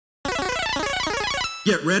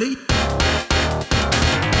Get ready.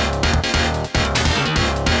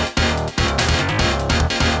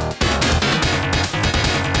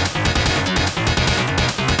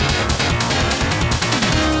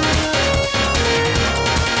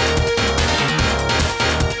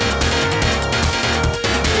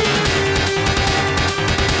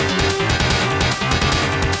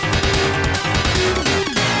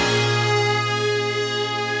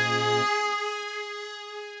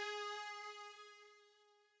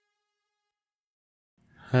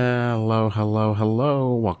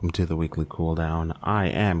 Hello. Welcome to the weekly cooldown. I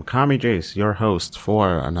am Kami Jace, your host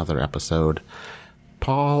for another episode.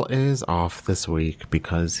 Paul is off this week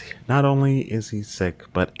because not only is he sick,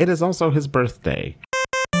 but it is also his birthday.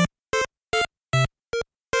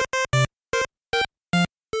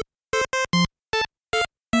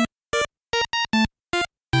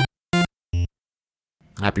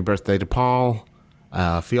 Happy birthday to Paul.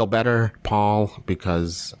 Feel better, Paul,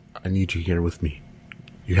 because I need you here with me.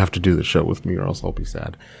 You have to do the show with me or else I'll be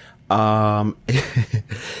sad.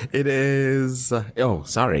 It is...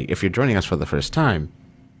 sorry. If you're joining us for the first time,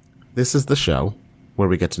 this is the show where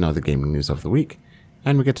we get to know the gaming news of the week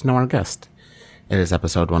and we get to know our guest. It is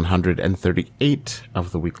episode 138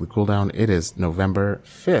 of the weekly cooldown. It is November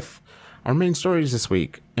 5th. Our main stories this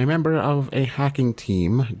week. A member of a hacking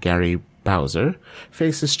team, Gary Bowser,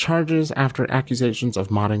 faces charges after accusations of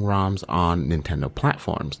modding ROMs on Nintendo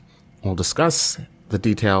platforms. We'll discuss the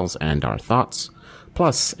details and our thoughts.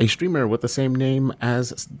 Plus, a streamer with the same name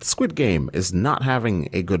as SquidGame is not having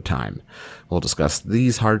a good time. We'll discuss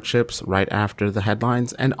these hardships right after the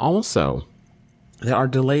headlines, and also, there are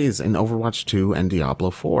delays in Overwatch 2 and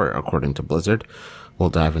Diablo 4, according to Blizzard. We'll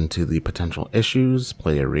dive into the potential issues,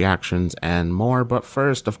 player reactions, and more, but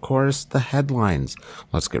first, of course, the headlines.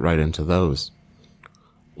 Let's get right into those.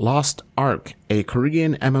 Lost Ark, a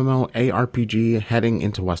Korean MMO ARPG heading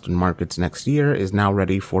into Western markets next year, is now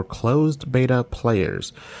ready for closed beta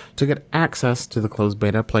players. To get access to the closed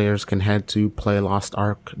beta, players can head to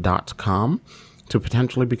playlostark.com to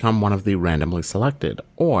potentially become one of the randomly selected,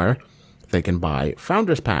 or they can buy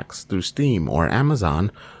Founders Packs through Steam or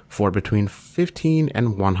Amazon for between $15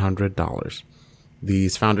 and $100.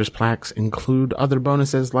 These Founders Packs include other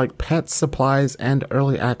bonuses like pets, supplies, and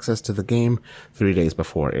early access to the game 3 days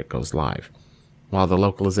before it goes live. While the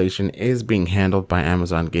localization is being handled by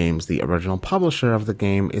Amazon Games, the original publisher of the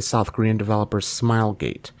game is South Korean developer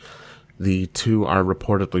Smilegate. The two are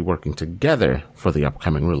reportedly working together for the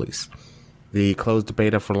upcoming release. The closed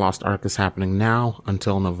beta for Lost Ark is happening now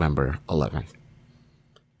until November 11th.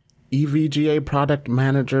 EVGA product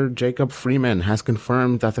manager Jacob Freeman has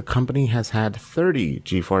confirmed that the company has had 30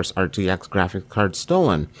 GeForce RTX graphics cards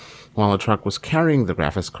stolen while a truck was carrying the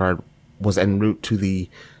graphics card was en route to the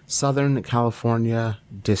Southern California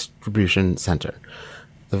Distribution Center.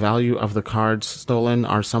 The value of the cards stolen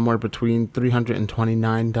are somewhere between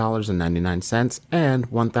 $329.99 and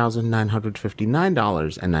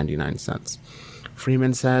 $1,959.99.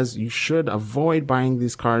 Freeman says you should avoid buying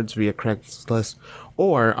these cards via Craigslist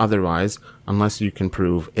or otherwise, unless you can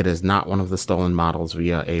prove it is not one of the stolen models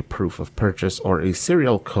via a proof of purchase or a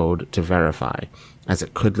serial code to verify, as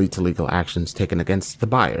it could lead to legal actions taken against the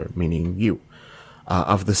buyer, meaning you,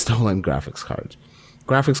 of the stolen graphics cards.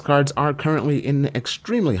 Graphics cards are currently in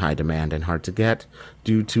extremely high demand and hard to get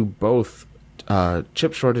due to both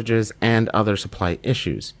chip shortages and other supply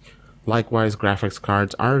issues. Likewise, graphics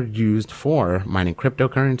cards are used for mining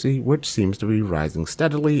cryptocurrency, which seems to be rising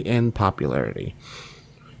steadily in popularity.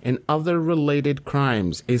 In other related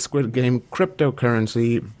crimes, a SquidGame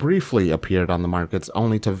cryptocurrency briefly appeared on the markets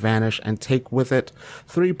only to vanish and take with it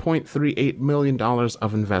 $3.38 million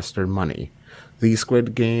of investor money. The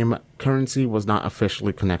SquidGame currency was not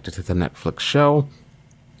officially connected to the Netflix show.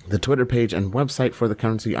 The Twitter page and website for the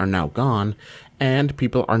currency are now gone, and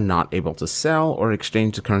people are not able to sell or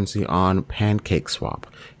exchange the currency on PancakeSwap,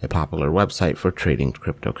 a popular website for trading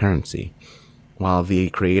cryptocurrency. While the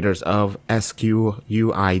creators of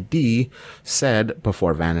SQUID said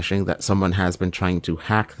before vanishing that someone has been trying to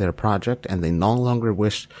hack their project and they no longer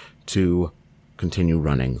wish to continue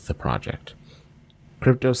running the project.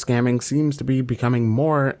 Crypto scamming seems to be becoming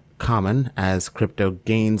more common as crypto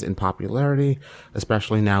gains in popularity,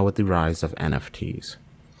 especially now with the rise of NFTs.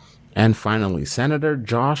 And finally, Senator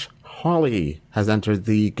Josh Hawley has entered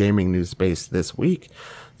the gaming news space this week.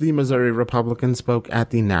 The Missouri Republican spoke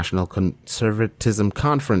at the National Conservatism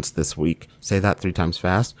Conference this week, say that 3 times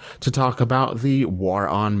fast, to talk about the war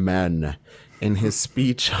on men. In his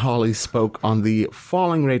speech, Hawley spoke on the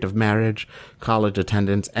falling rate of marriage, college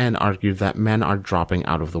attendance, and argued that men are dropping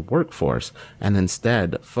out of the workforce and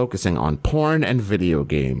instead focusing on porn and video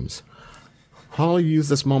games. Hawley used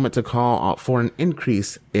this moment to call for an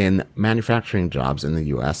increase in manufacturing jobs in the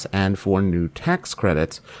U.S. and for new tax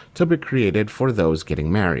credits to be created for those getting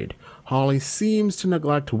married. Hawley seems to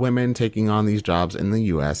neglect women taking on these jobs in the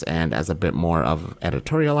U.S. and, as a bit more of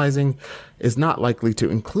editorializing, is not likely to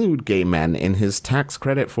include gay men in his tax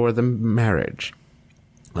credit for the marriage.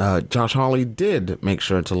 Josh Hawley did make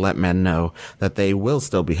sure to let men know that they will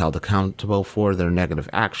still be held accountable for their negative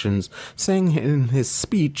actions, saying in his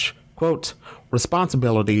speech, quote,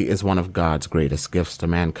 "Responsibility is one of God's greatest gifts to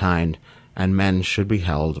mankind, and men should be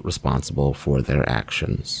held responsible for their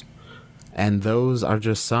actions." And those are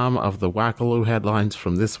just some of the wackaloo headlines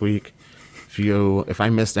from this week. If I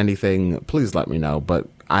missed anything, please let me know. But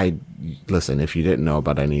listen, if you didn't know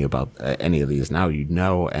about any of these, now you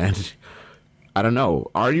know. And I don't know.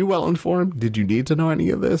 Are you well informed? Did you need to know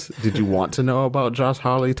any of this? Did you want to know about Josh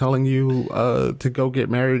Hawley telling you to go get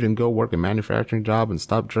married and go work a manufacturing job and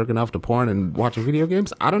stop jerking off to porn and watching video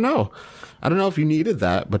games? I don't know. I don't know if you needed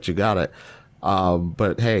that, but you got it.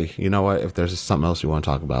 But hey, you know what? If there's something else you want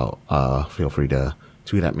to talk about, feel free to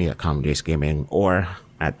tweet at me at Comedy Gaming or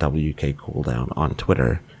at WK Cooldown on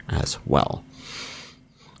Twitter as well.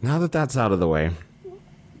 Now that that's out of the way,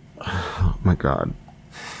 oh my God.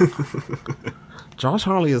 Josh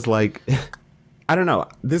Hawley is like, I don't know.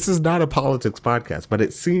 This is not a politics podcast, but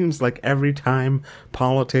it seems like every time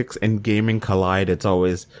politics and gaming collide, it's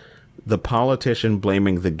always the politician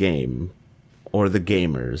blaming the game or the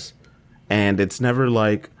gamers. And it's never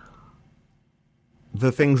like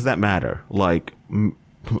the things that matter. Like,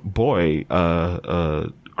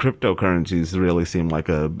 cryptocurrencies really seem like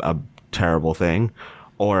a terrible thing.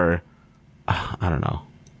 Or, I don't know.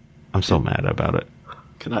 I'm so mad about it.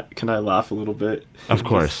 Can I laugh a little bit? Of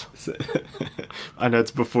course. I know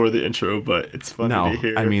it's before the intro, but it's funny to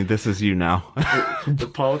hear. I mean, this is you now. The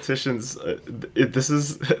politicians,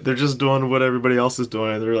 they're just doing what everybody else is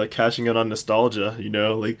doing. They're like cashing in on nostalgia,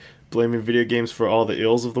 like blaming video games for all the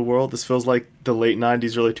ills of the world. This feels like the late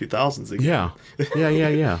 90s, early 2000s again. Yeah.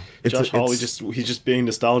 Josh Hawley, he's just being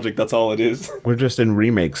nostalgic. That's all it is. We're just in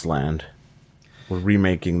remakes land. We're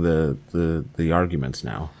remaking the arguments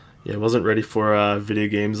now. Yeah, I wasn't ready for Video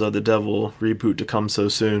Games Are the Devil reboot to come so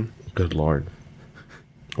soon. Good Lord.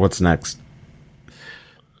 What's next?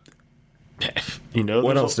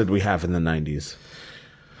 What else did we have in the 90s?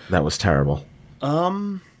 That was terrible.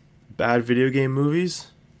 Bad video game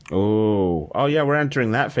movies. Oh yeah, we're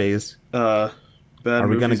entering that phase. Are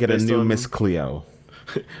we gonna get a new Miss Cleo?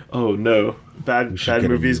 Oh no, bad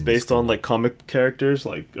movies based on like comic characters,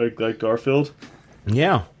 like Garfield.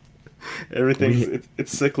 Yeah. Everything's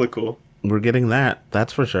it's cyclical. We're getting that.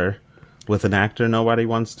 That's for sure. With an actor nobody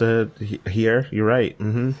wants to hear. You're right.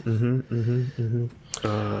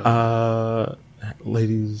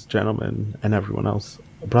 Ladies, gentlemen, and everyone else,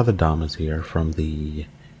 BrothaDom is here from the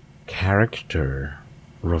Character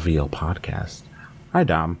Reveal podcast. Hi,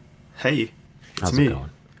 Dom. Hey, how's it going?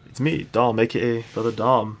 It's me, Dom, aka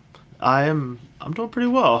BrothaDom. I'm doing pretty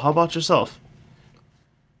well. How about yourself?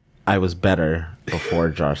 I was better before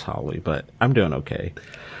Josh Hawley, but I'm doing okay.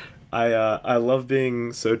 I love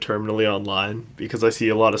being so terminally online because I see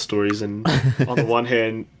a lot of stories, and on the one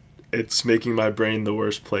hand, it's making my brain the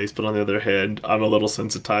worst place, but on the other hand, I'm a little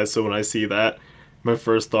sensitized, so when I see that, my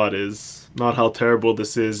first thought is not how terrible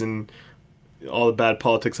this is and all the bad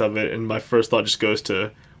politics of it, and my first thought just goes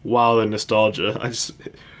to, wow, the nostalgia. I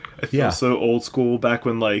feel so old school back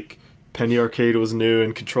when, like, Penny Arcade was new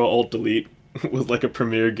and Control-Alt-Delete was like a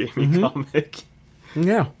premier gaming comic.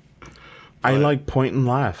 Yeah. I like point and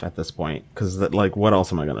laugh at this point because what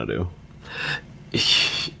else am I gonna do?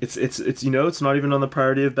 It's it's not even on the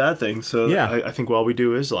priority of bad things. So yeah. I think all we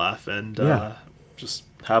do is laugh and just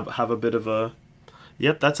have a bit of a.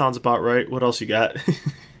 Yep, that sounds about right. What else you got?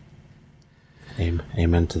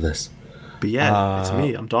 Amen to this. But yeah, it's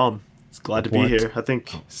me. I'm Dom. It's glad to be here. I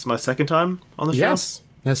think this is my second time on the show.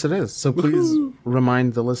 Yes, it is. So please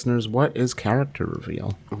remind the listeners, what is Character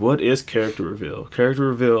Reveal? What is Character Reveal? Character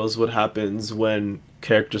Reveal is what happens when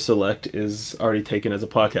Character Select is already taken as a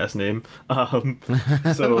podcast name.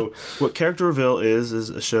 So what Character Reveal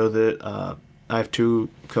is a show that I have two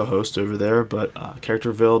co-hosts over there, but Character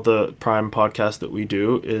Reveal, the prime podcast that we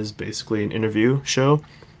do, is basically an interview show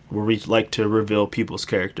where we like to reveal people's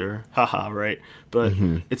character. Haha, right? But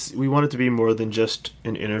we want it to be more than just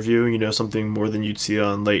an interview, something more than you'd see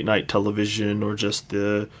on late night television or just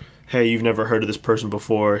the, hey, you've never heard of this person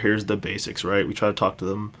before, here's the basics, right? We try to talk to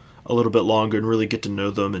them a little bit longer and really get to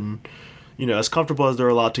know them and, as comfortable as they're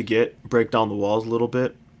allowed to get, break down the walls a little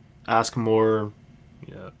bit, ask more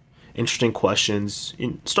interesting questions.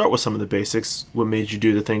 Start with some of the basics. What made you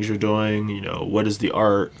do the things you're doing? What is the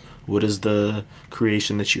art? What is the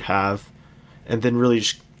creation that you have? And then really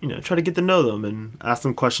just, try to get to know them and ask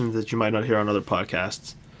them questions that you might not hear on other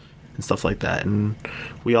podcasts and stuff like that. And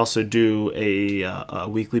we also do a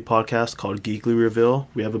weekly podcast called Geekly Reveal.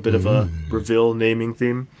 We have a bit of a reveal naming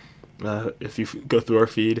theme if you go through our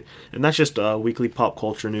feed. And that's just weekly pop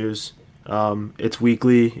culture news. It's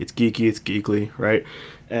weekly, it's geeky, it's geekly, right?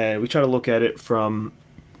 And we try to look at it from,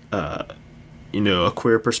 a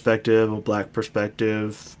queer perspective, a black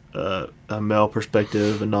perspective, a male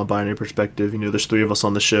perspective, a non-binary perspective. There's 3 of us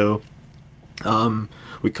on the show.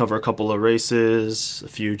 We cover a couple of races, a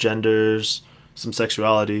few genders, some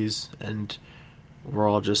sexualities, and we're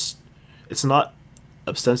all just... It's not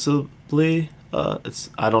ostensibly...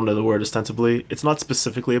 I don't know the word ostensibly. It's not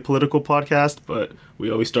specifically a political podcast, but we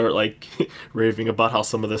always start raving about how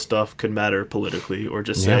some of this stuff could matter politically, or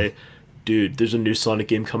just say, dude, there's a new Sonic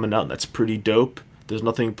game coming out and that's pretty dope. There's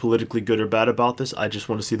nothing politically good or bad about this. I just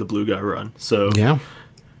want to see the blue guy run. So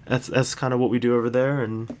that's kind of what we do over there,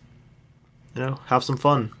 and have some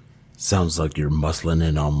fun. Sounds like you're muscling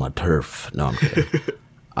in on my turf. No,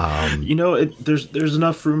 I'm kidding. There's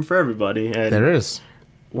enough room for everybody, and there is.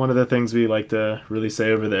 One of the things we like to really say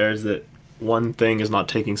over there is that one thing is not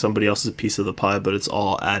taking somebody else's piece of the pie, but it's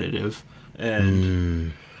all additive.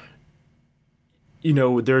 And,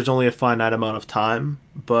 there's only a finite amount of time,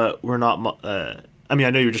 but we're not... I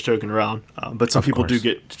know you're just joking around, but some people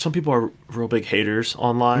are real big haters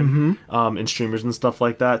online, and streamers and stuff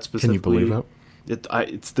like that. Specifically, can you believe it?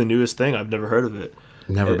 It's the newest thing. I've never heard of it.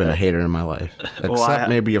 Never been a hater in my life, except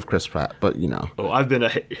maybe of Chris Pratt, but I've been a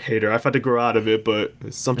hater. I've had to grow out of it, but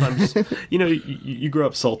sometimes, you grow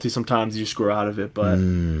up salty. Sometimes you just grow out of it, but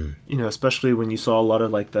especially when you saw a lot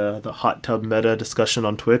of the hot tub meta discussion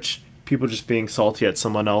on Twitch, people just being salty at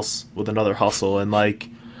someone else with another hustle, and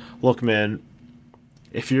look, man,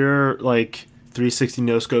 if your 360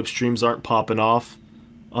 no scope streams aren't popping off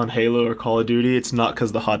on Halo or Call of Duty, it's not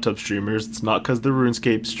because the hot tub streamers, it's not because the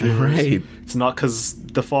RuneScape streamers, right. It's not because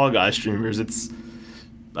the Fall Guy streamers, it's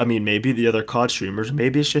maybe the other COD streamers,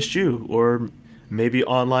 maybe it's just you, or maybe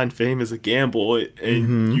online fame is a gamble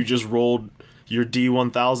and you just rolled your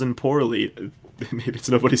D1000 poorly. Maybe it's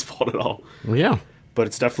nobody's fault at all. Yeah, but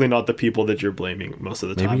it's definitely not the people that you're blaming most of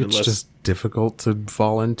the time. Maybe it's just difficult to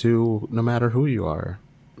fall into no matter who you are.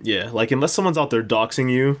 Yeah, unless someone's out there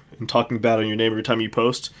doxing you and talking bad on your name every time you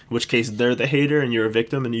post, in which case they're the hater and you're a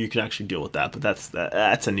victim, and you can actually deal with that. But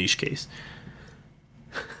that's a niche case.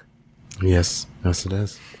 Yes, it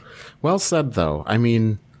is. Well said, though. I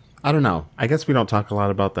don't know. I guess we don't talk a lot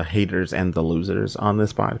about the haters and the losers on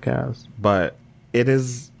this podcast, but it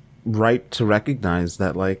is right to recognize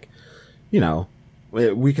that,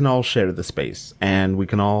 we can all share the space, and we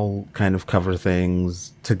can all kind of cover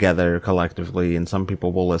things together collectively, and some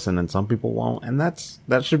people will listen and some people won't, and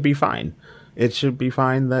that should be fine. It should be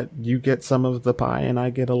fine that you get some of the pie and I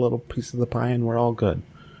get a little piece of the pie, and we're all good.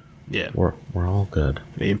 Yeah. We're all good.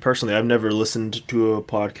 Personally, I've never listened to a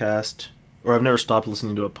podcast, or I've never stopped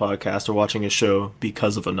listening to a podcast or watching a show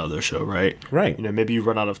because of another show, right? Right. Maybe you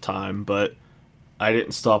run out of time, but I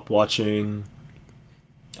didn't stop watching...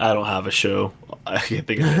 I don't have a show. I can't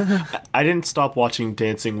think of it. I didn't stop watching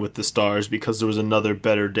Dancing with the Stars because there was another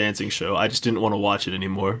better dancing show. I just didn't want to watch it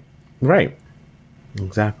anymore. Right.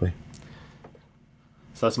 Exactly.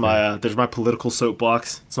 So that's there's my political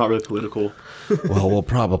soapbox. It's not really political. Well, we'll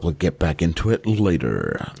probably get back into it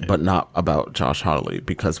later, but not about Josh Harley,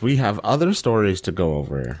 because we have other stories to go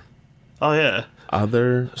over. Oh, yeah.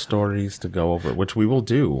 Other stories to go over, which we will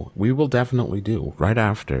do. We will definitely do right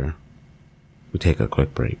after we take a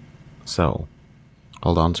quick break. So,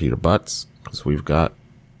 hold on to your butts, because we've got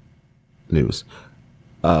news.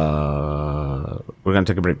 We're going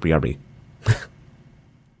to take a break. BRB.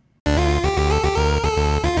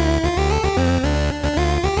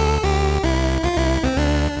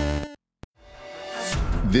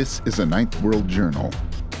 This is a Ninth World Journal.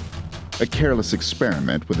 A careless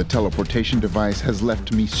experiment with a teleportation device has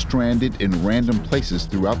left me stranded in random places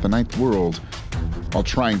throughout the Ninth World. While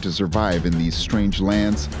trying to survive in these strange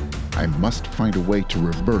lands, I must find a way to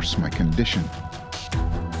reverse my condition.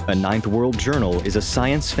 A Ninth World Journal is a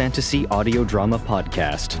science fantasy audio drama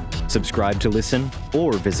podcast. Subscribe to listen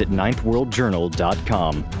or visit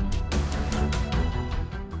ninthworldjournal.com.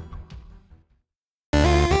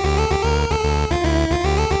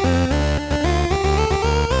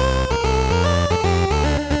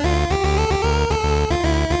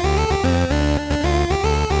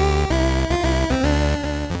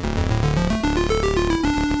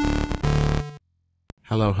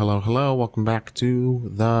 Hello, hello, hello. Welcome back to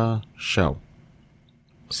the show.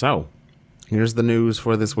 So, here's the news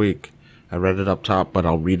for this week. I read it up top, but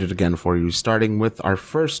I'll read it again for you, starting with our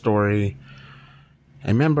first story.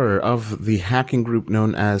 A member of the hacking group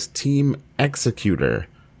known as Team Executor,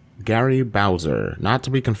 Gary Bowser, not to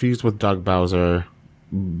be confused with Doug Bowser.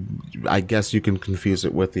 I guess you can confuse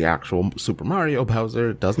it with the actual Super Mario Bowser.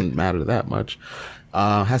 It doesn't matter that much.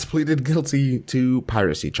 Has pleaded guilty to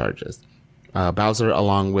piracy charges. Bowser,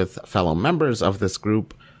 along with fellow members of this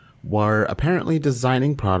group, were apparently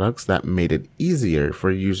designing products that made it easier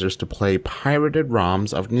for users to play pirated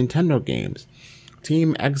ROMs of Nintendo games.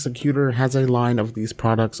 Team Executor has a line of these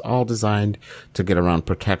products all designed to get around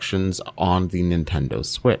protections on the Nintendo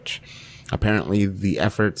Switch. Apparently, the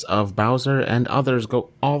efforts of Bowser and others go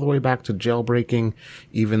all the way back to jailbreaking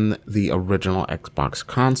even the original Xbox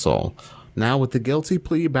console. Now, with the guilty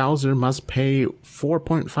plea, Bowser must pay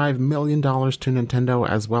 $4.5 million to Nintendo,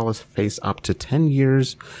 as well as face up to 10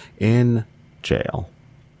 years in jail.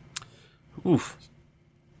 Oof.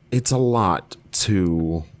 It's a lot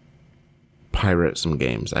to pirate some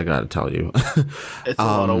games, I gotta tell you. It's a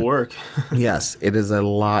lot of work. Yes, it is a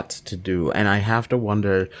lot to do. And I have to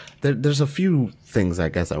wonder, there's a few things I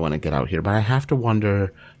guess I want to get out here, but I have to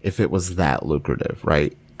wonder if it was that lucrative,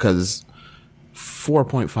 right? Because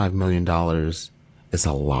 $4.5 million is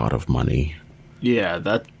a lot of money.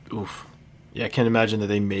 Yeah, oof. Yeah, I can't imagine that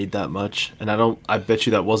they made that much. And I bet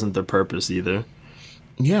you that wasn't their purpose either.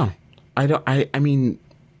 Yeah. I mean,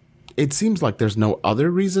 it seems like there's no other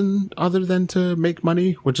reason other than to make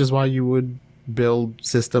money, which is why you would build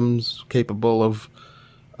systems capable of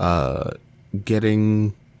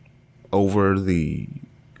getting over the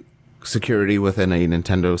security within a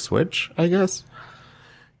Nintendo Switch, I guess.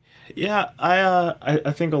 Yeah,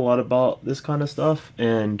 I think a lot about this kind of stuff,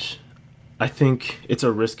 and I think it's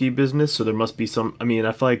a risky business, so there must be some... I mean,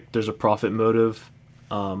 I feel like there's a profit motive.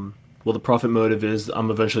 Well, the profit motive is I'm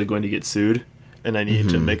eventually going to get sued, and I need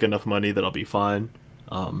to make enough money that I'll be fine.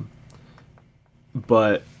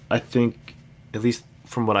 But I think, at least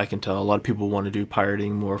from what I can tell, a lot of people want to do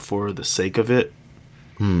pirating more for the sake of it.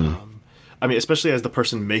 I mean, especially as the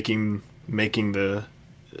person making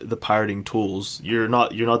the pirating tools, you're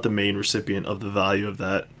not the main recipient of the value of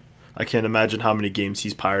that. I can't imagine how many games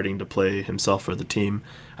he's pirating to play himself or the team.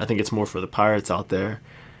 I think it's more for the pirates out there.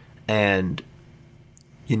 And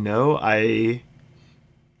I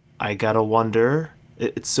gotta wonder.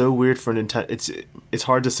 It's so weird for Nintendo. It's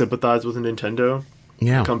hard to sympathize with a Nintendo,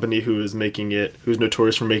 a company who's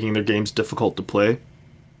notorious for making their games difficult to play.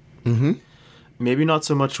 Maybe not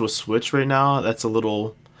so much with Switch right now.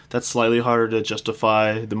 That's slightly harder to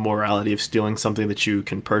justify the morality of stealing something that you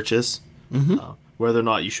can purchase, whether or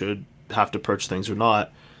not you should have to purchase things or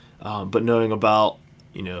not. But knowing about,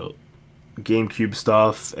 GameCube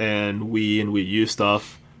stuff and Wii and Wii U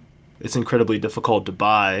stuff, it's incredibly difficult to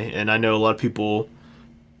buy. And I know a lot of people,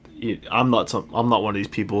 I'm not one of these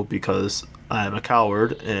people because I am a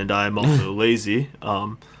coward and I'm also lazy.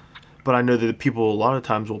 But I know that people a lot of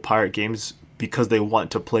times will pirate games because they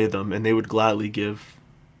want to play them, and they would gladly give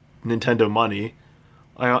Nintendo money.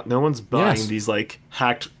 No one's buying these like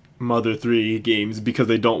hacked Mother 3 games because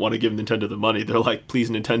they don't want to give Nintendo the money. They're like,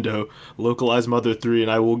 please Nintendo, localize Mother 3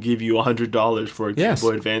 and I will give you $100 for a Game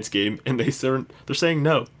Boy Advance game. And they're saying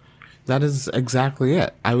no. That is exactly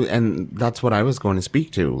it. And that's what I was going to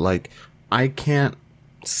speak to. Like, I can't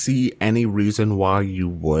see any reason why you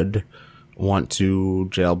would want to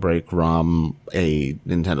jailbreak ROM a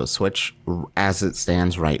Nintendo Switch as it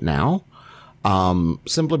stands right now.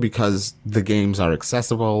 Simply because the games are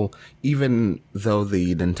accessible. Even though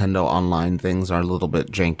the Nintendo Online things are a little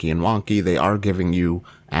bit janky and wonky, they are giving you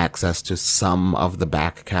access to some of the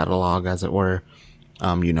back catalog, as it were.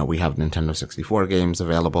 We have Nintendo 64 games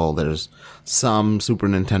available. There's some Super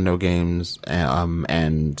Nintendo games, and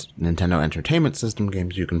Nintendo Entertainment System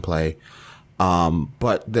games you can play.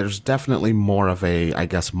 But there's definitely more of a, I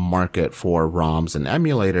guess, market for ROMs and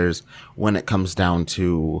emulators when it comes down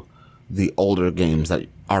to the older games that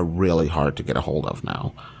are really hard to get a hold of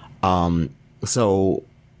now. So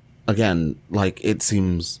again, like, it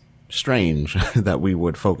seems strange that we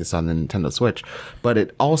would focus on the Nintendo Switch, but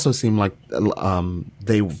it also seemed like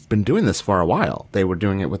they've been doing this for a while. They were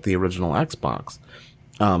doing it with the original Xbox.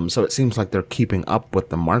 So it seems like they're keeping up with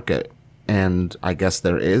the market, and I guess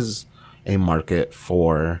there is a market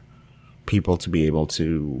for people to be able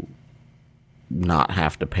to not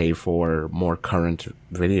have to pay for more current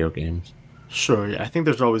video games. Sure, yeah. I think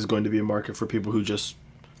there's always going to be a market for people who just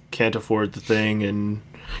can't afford the thing, and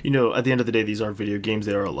at the end of the day, these are video games.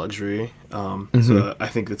 They are a luxury. So I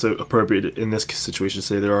think it's appropriate in this situation to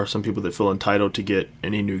say there are some people that feel entitled to get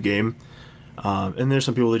any new game, and there's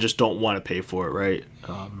some people that just don't want to pay for it, right?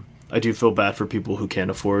 I do feel bad for people who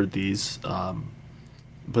can't afford these,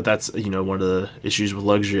 but that's one of the issues with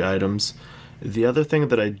luxury items. The other thing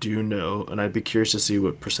that I do know, and I'd be curious to see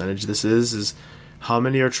what percentage this is how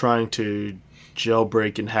many are trying to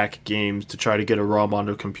jailbreak and hack games to try to get a ROM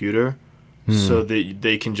onto a computer so that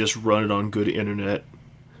they can just run it on good internet.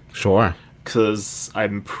 Sure. Because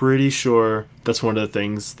I'm pretty sure that's one of the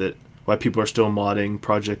things that why people are still modding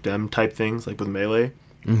Project M type things, like with Melee,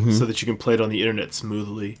 so that you can play it on the internet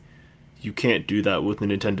smoothly. You can't do that with the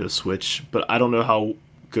Nintendo Switch, but I don't know how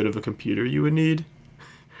good of a computer you would need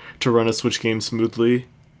to run a Switch game smoothly.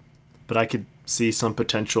 But I could see some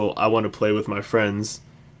potential. I want to play with my friends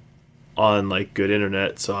on like good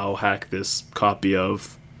internet, so I'll hack this copy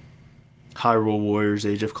of Hyrule Warriors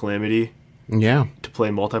Age of Calamity. Yeah. To play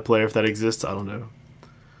multiplayer if that exists. I don't know.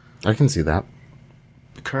 I can see that.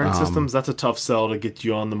 The current systems, that's a tough sell to get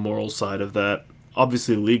you on the moral side of that.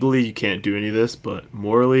 Obviously, legally, you can't do any of this, but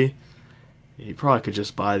morally, you probably could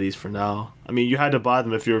just buy these for now. I mean, you had to buy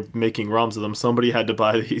them if you're making ROMs of them. Somebody had to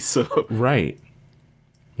buy these, so... Right.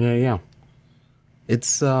 Yeah. It's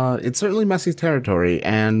certainly messy territory,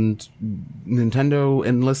 and Nintendo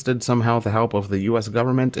enlisted somehow the help of the U.S.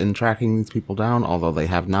 government in tracking these people down, although they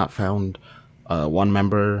have not found one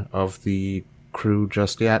member of the crew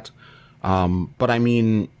just yet. But I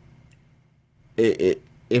mean,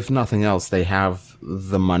 if nothing else, they have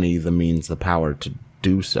the money, the means, the power to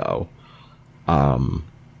do so. Watch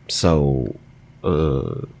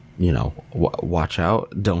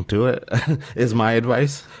out. Don't do it, is my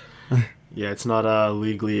advice. Yeah, it's not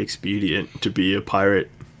legally expedient to be a pirate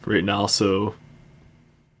right now, so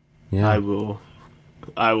yeah. I will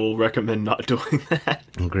recommend not doing that.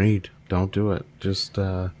 Agreed. Don't do it. Just,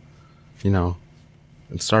 start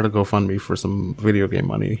a GoFundMe for some video game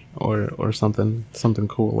money or something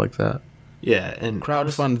cool like that. Yeah, and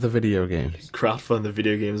crowdfund the video games. Crowdfund the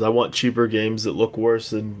video games. I want cheaper games that look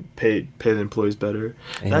worse and pay the employees better.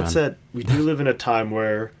 Amen. That said, we do live in a time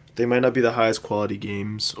where they might not be the highest quality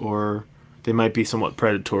games, or they might be somewhat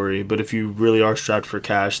predatory, but if you really are strapped for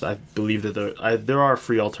cash, I believe that there are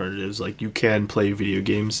free alternatives. Like, you can play video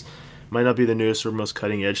games. Might not be the newest or most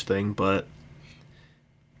cutting edge thing, but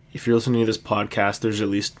if you're listening to this podcast, there's at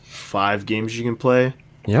least 5 games you can play.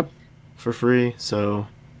 Yep. For free, so...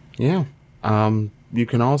 Yeah. You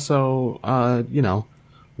can also,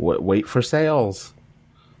 wait for sales.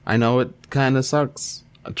 I know it kind of sucks.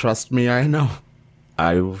 Trust me, I know.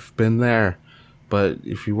 I've been there. But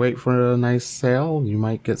if you wait for a nice sale, you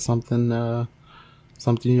might get something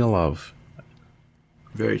you love.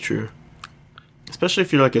 Very true. Especially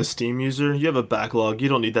if you're like a Steam user, you have a backlog. You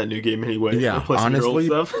don't need that new game anyway. Yeah, honestly,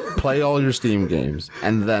 play all your Steam games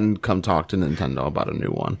and then come talk to Nintendo about a new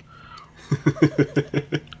one.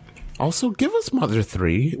 Also, give us Mother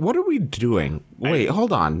 3. What are we doing? Wait,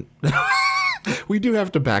 hold on. We do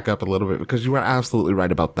have to back up a little bit because you are absolutely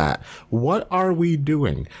right about that. What are we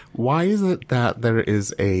doing? Why is it that there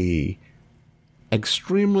is a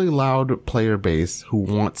extremely loud player base who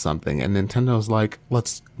wants something and Nintendo's like,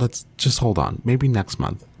 let's just hold on. Maybe next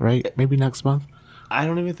month, right? Maybe next month? I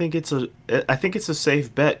don't even think I think it's a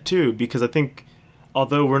safe bet too, because I think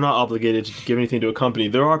although we're not obligated to give anything to a company,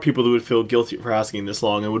 there are people who would feel guilty for asking this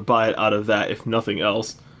long and would buy it out of that if nothing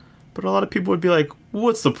else. But a lot of people would be like,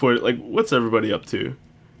 what's the point? Like, what's everybody up to?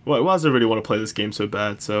 Why does everybody want to play this game so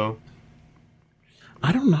bad? So,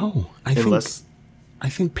 I don't know. I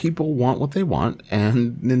think people want what they want,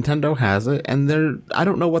 and Nintendo has it, and I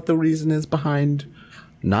don't know what the reason is behind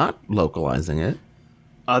not localizing it.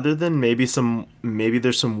 Other than maybe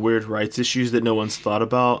there's some weird rights issues that no one's thought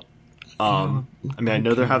about. I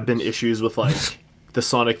know there have been issues with like the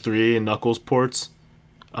Sonic 3 and Knuckles ports.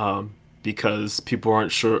 Because people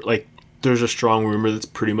aren't sure, like, there's a strong rumor that's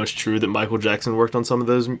pretty much true that Michael Jackson worked on some of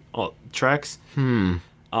those tracks.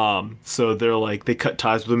 So they're like, they cut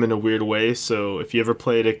ties with him in a weird way, so if you ever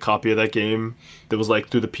played a copy of that game that was, like,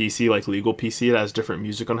 through the PC, like, legal PC, it has different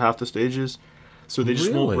music on half the stages. So they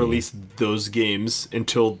just won't release those games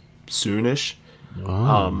until soonish.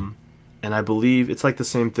 Wow. And I believe it's, like, the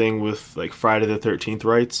same thing with, like, Friday the 13th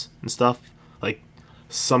rights and stuff. Like,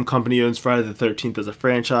 some company owns Friday the 13th as a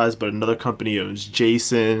franchise, but another company owns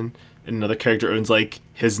Jason, and another character owns, like,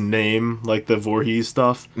 his name, like the Voorhees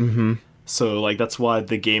stuff. Mm-hmm. So, like, that's why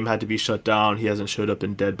the game had to be shut down. He hasn't showed up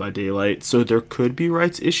in Dead by Daylight. So there could be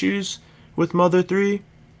rights issues with Mother 3.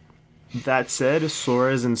 That said,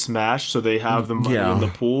 Sora is in Smash, so they have the money in the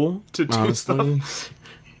pool to do stuff.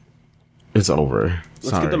 It's over.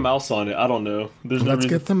 Let's get the mouse on it. I don't know. There's no Let's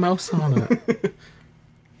get the mouse on it.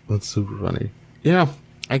 That's super funny. Yeah,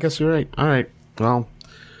 I guess you're right. All right. Well,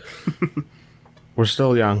 we're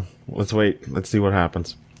still young. Let's wait. Let's see what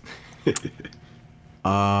happens.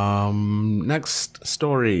 Next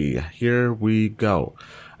story. Here we go.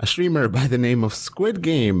 A streamer by the name of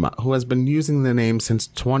SquidGame, who has been using the name since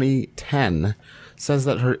 2010, says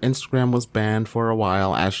that her Instagram was banned for a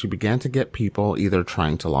while as she began to get people either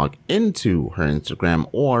trying to log into her Instagram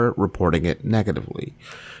or reporting it negatively.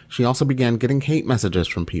 She also began getting hate messages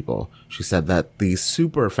from people. She said that the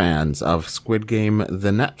super fans of Squid Game,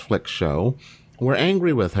 the Netflix show, were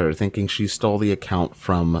angry with her, thinking she stole the account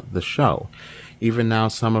from the show. Even now,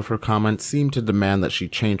 some of her comments seem to demand that she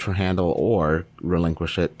change her handle or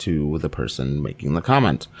relinquish it to the person making the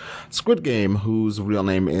comment. Squid Game, whose real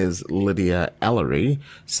name is Lydia Ellery,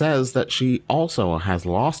 says that she also has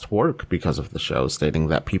lost work because of the show, stating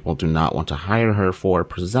that people do not want to hire her for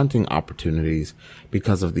presenting opportunities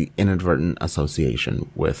because of the inadvertent association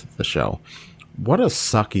with the show. What a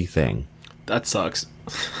sucky thing. That sucks.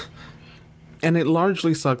 And it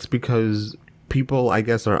largely sucks because people, I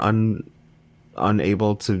guess, are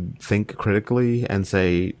unable to think critically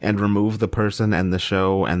and remove the person and the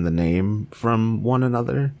show and the name from one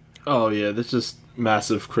another. Oh yeah, that's just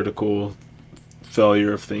massive critical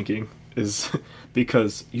failure of thinking is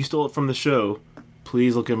because you stole it from the show.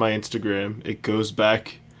 Please look at my Instagram. It goes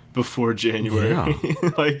back before January.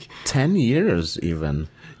 Yeah. Like 10 years even.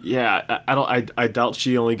 Yeah, I doubt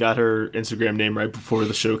she only got her Instagram name right before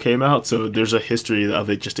the show came out, so there's a history of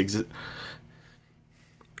it just exist.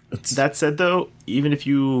 That said, though, even if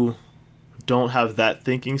you don't have that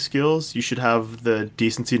thinking skills, you should have the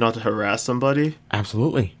decency not to harass somebody.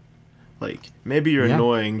 Absolutely. Like, maybe you're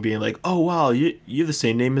annoying being like, oh, wow, you have the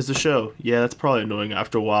same name as the show. Yeah, that's probably annoying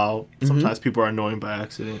after a while. Mm-hmm. Sometimes people are annoying by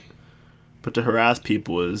accident. But to harass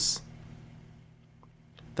people is...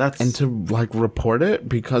 And to, like, report it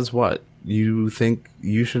because what? You think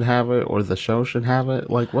you should have it or the show should have it?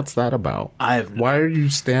 Like, what's that about? Why are you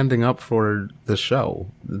standing up for the show?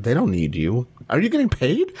 They don't need you. Are you getting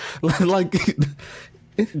paid? Like,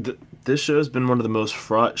 this show has been one of the most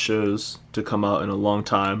fraught shows to come out in a long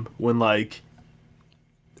time. When, like,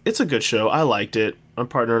 it's a good show. I liked it. My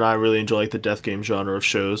partner and I really enjoy, like, the death game genre of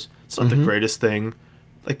shows. It's not the greatest thing.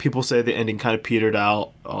 Like, people say the ending kind of petered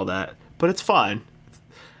out, all that. But it's fine.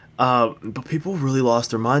 But people really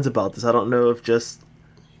lost their minds about this. I don't know if just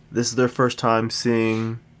this is their first time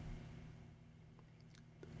seeing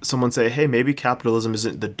someone say, hey, maybe capitalism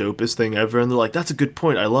isn't the dopest thing ever. And they're like, that's a good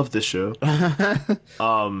point. I love this show.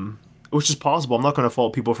 Which is possible. I'm not going to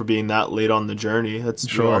fault people for being that late on the journey. That's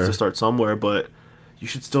sure. You have to start somewhere, but you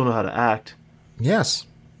should still know how to act. Yes.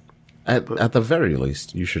 At the very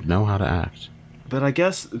least, you should know how to act. But I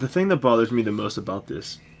guess the thing that bothers me the most about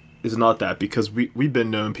this is not that, because we've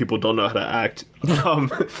been known people don't know how to act.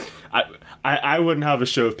 I wouldn't have a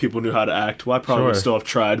show if people knew how to act. Well, I probably would still have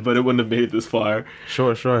tried, but it wouldn't have made it this far.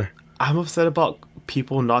 Sure. I'm upset about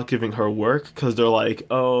people not giving her work because they're like,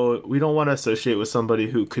 oh, we don't want to associate with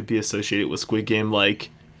somebody who could be associated with Squid Game.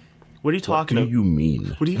 Like, what are you talking about? What do you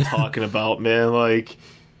mean? What are you talking about, man? Like,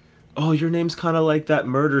 oh, your name's kind of like that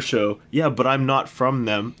murder show. Yeah, but I'm not from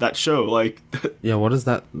that show. Like, yeah, what is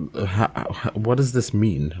that? What does this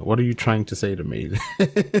mean? What are you trying to say to me?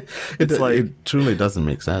 It's like, it truly doesn't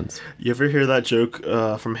make sense. You ever hear that joke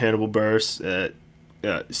from Hannibal Buress?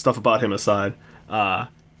 Stuff about him aside.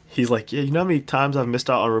 He's like, yeah, you know how many times I've missed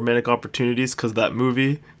out on romantic opportunities because of that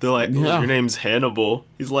movie? They're like, oh, your name's Hannibal.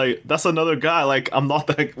 He's like, that's another guy. Like, I'm not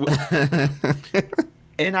that...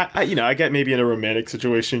 And I get maybe in a romantic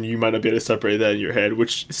situation, you might not be able to separate that in your head,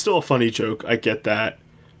 which is still a funny joke. I get that.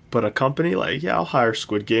 But a company, like, yeah, I'll hire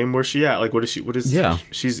Squid Game. Where's she at? Like, is she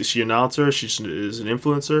an announcer? She is an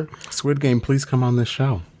influencer? Squid Game, please come on this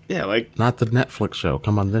show. Yeah, like. Not the Netflix show.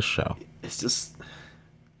 Come on this show. It's just,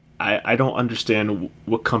 I don't understand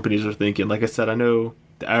what companies are thinking. Like I said, I know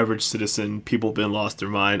the average citizen, people been lost their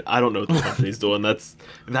mind. I don't know what the company's doing.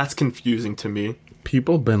 That's confusing to me.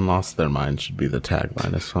 People been lost their mind should be the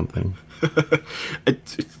tagline of something.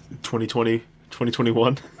 2020,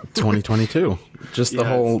 2021, 2022. Just the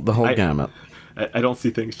whole gamut. I don't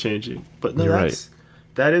see things changing. But no, You're right.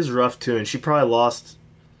 That is rough too. And she probably lost.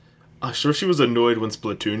 I'm sure she was annoyed when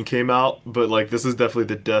Splatoon came out, but like this is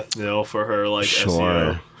definitely the death knell for her. Like sure.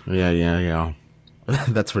 SEO. Yeah.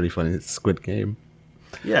 That's pretty funny. It's Squid Game.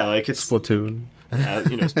 Yeah, like it's Splatoon.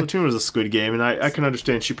 Splatoon was a Squid Game, and I can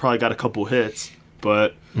understand she probably got a couple hits.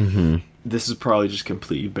 But this has probably just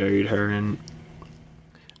completely buried her. And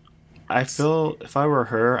I feel if I were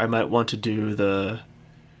her, I might want to do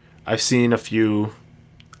I've seen a few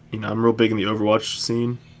I'm real big in the Overwatch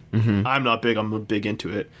scene. I'm not big. I'm big into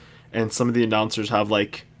it, and some of the announcers have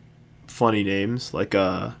like funny names, like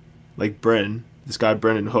Bren. This guy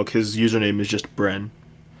Brennan Hook. His username is just Bren.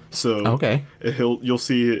 So Okay. You'll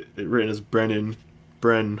see it written as Bren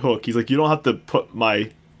Hook. He's like, you don't have to put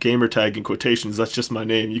my gamer tag in quotations. That's just my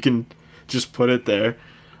name. You can just put it there.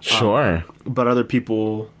 Sure. But other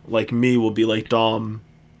people like me will be like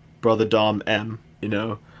BrothaDom M.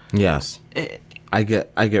 Yes. I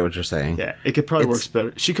get what you're saying. Yeah, it could probably work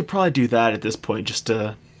better. She could probably do that at this point, just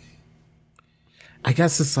to. I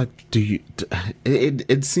guess it's like,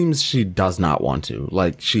 it seems she does not want to.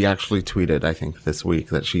 Like, she actually tweeted, I think, this week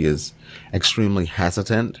that she is extremely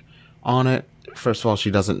hesitant on it. First of all,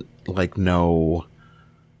 she doesn't, like, know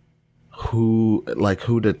who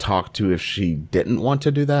to talk to if she didn't want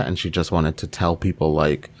to do that, and she just wanted to tell people,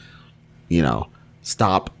 like,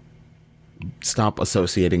 stop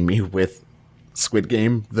associating me with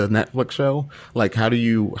SquidGame, the Netflix show. Like, how do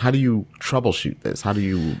you troubleshoot this? How do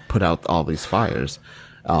you put out all these fires?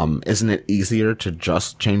 Isn't it easier to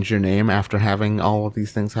just change your name after having all of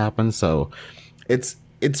these things happen? So it's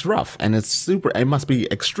rough, and it must be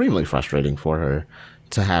extremely frustrating for her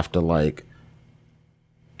to have to, like,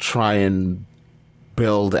 try and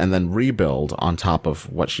build and then rebuild on top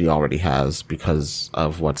of what she already has because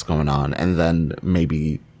of what's going on, and then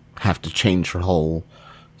maybe have to change her whole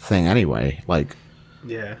thing anyway. Like,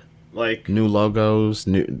 yeah, like new logos,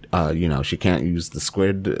 she can't use the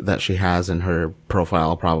squid that she has in her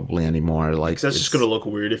profile probably anymore. Like, that's just gonna look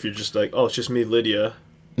weird if you're just like, oh, it's just me, Lydia.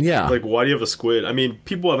 Yeah. Like, why do you have a squid? I mean,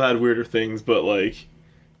 people have had weirder things, but like,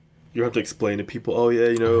 you have to explain to people, oh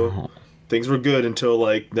yeah, things were good until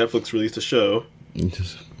like Netflix released a show.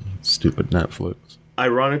 Just stupid Netflix.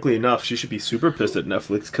 Ironically enough, she should be super pissed at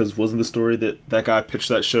Netflix, because wasn't the story that guy pitched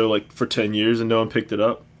that show like for 10 years and no one picked it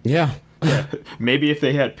up? Yeah. Yeah. Maybe if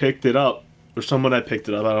they had picked it up, or someone had picked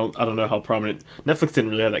it up, I don't know how prominent. Netflix didn't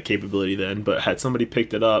really have that capability then, but had somebody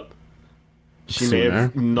picked it up, she may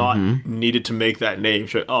have not needed to make that name.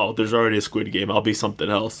 She, oh, there's already a Squid Game, I'll be something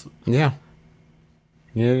else. Yeah.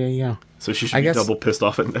 Yeah. So she should be double pissed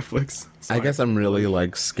off at Netflix. Sorry. I guess I'm really,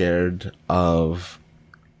 like, scared of...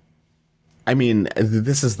 I mean,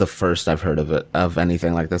 this is the first I've heard of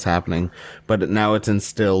anything like this happening, but now it's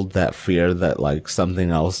instilled that fear that, like, something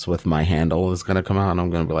else with my handle is going to come out, and I'm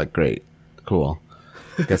going to be like, great, cool.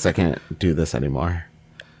 Guess I can't do this anymore.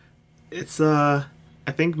 It's, I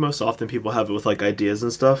think most often people have it with, like, ideas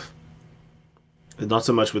and stuff. Not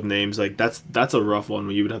so much with names. Like, that's a rough one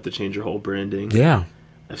where you would have to change your whole branding. Yeah.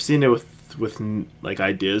 I've seen it with like,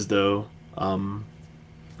 ideas, though. I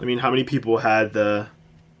mean, how many people had the...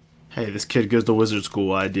 hey, this kid goes to wizard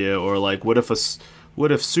school idea, or like, what if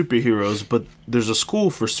superheroes, but there's a school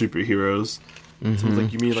for superheroes? So it's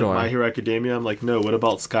like, you mean like My Hero Academia? I'm like, no, what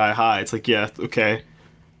about Sky High? It's like, yeah, okay.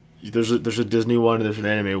 There's a Disney one and there's an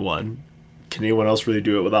anime one. Can anyone else really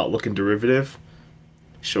do it without looking derivative?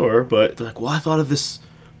 Sure, but they're like, well, I thought of this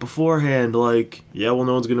beforehand. Like, yeah, well,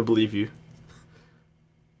 no one's gonna believe you.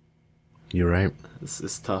 You're right. This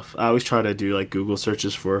is tough. I always try to do like Google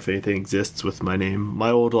searches for if anything exists with my name.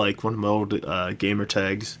 One of my old gamer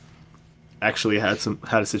tags actually had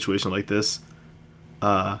a situation like this.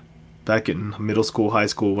 Back in middle school, high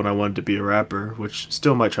school, when I wanted to be a rapper, which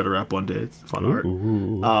still might try to rap one day. It's fun art.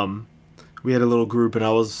 We had a little group, and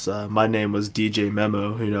I was my name was DJ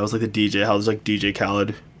Memo. I was like the DJ. How there's like DJ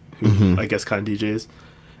Khaled, who I guess kind of DJs.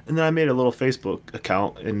 And then I made a little Facebook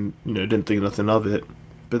account, and didn't think nothing of it.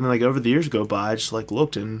 But then, like, over the years go by, I just, like,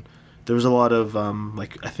 looked, and there was a lot of,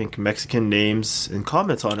 like, I think Mexican names and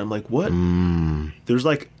comments on it. I'm like, what? There's,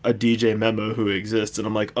 like, a DJ Memo who exists, and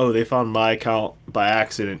I'm like, oh, they found my account by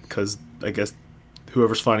accident, because I guess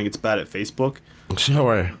whoever's finding it's bad at Facebook.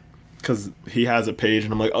 Sure. Because he has a page,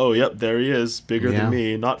 and I'm like, oh, yep, there he is, bigger than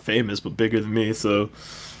me. Not famous, but bigger than me, so.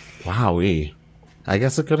 Wowee. I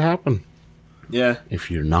guess it could happen. Yeah. If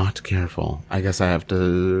you're not careful. I guess I have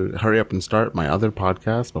to hurry up and start my other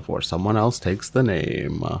podcast before someone else takes the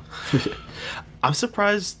name. I'm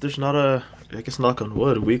surprised there's not I guess knock on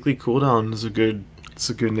wood, a weekly cooldown is a good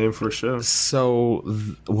name for a show. So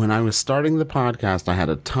when I was starting the podcast, I had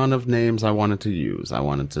a ton of names I wanted to use. I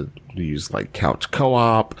wanted to use like Couch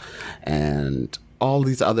Co-op and all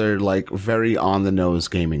these other like very on the nose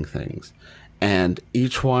gaming things. And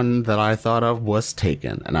each one that I thought of was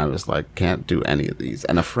taken. And I was like, can't do any of these.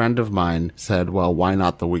 And a friend of mine said, well, why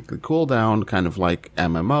not the weekly cooldown? Kind of like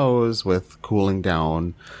MMOs with cooling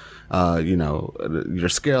down, your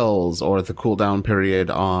skills, or the cooldown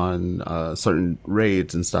period on certain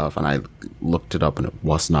raids and stuff. And I looked it up and it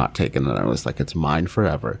was not taken. And I was like, it's mine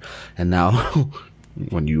forever. And now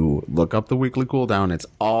When you look up the weekly cooldown, it's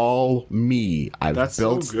all me. I've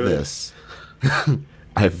built so good. this.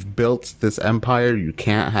 I've built this empire. You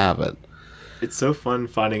can't have it. It's so fun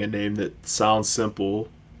finding a name that sounds simple,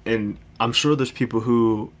 and I'm sure there's people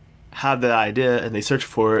who have that idea and they search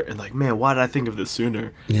for it and like, man, why did I think of this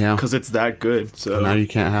sooner? Yeah. Because it's that good. So And now you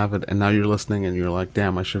can't have it, and now you're listening and you're like,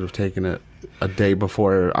 damn, I should have taken it a day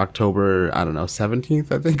before October, I don't know,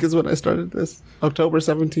 17th, I think is when I started this. October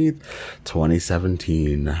 17th,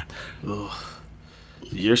 2017. Ugh.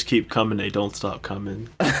 The years keep coming, they don't stop coming.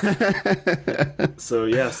 So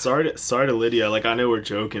yeah, sorry to Lydia. Like, I know we're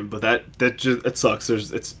joking, but that just, it sucks.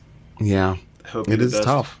 Yeah, hope you it the is best.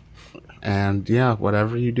 tough. And yeah,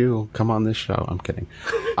 whatever you do, come on this show. I'm kidding.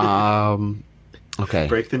 Okay.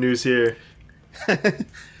 Break the news here.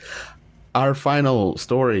 Our final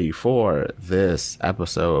story for this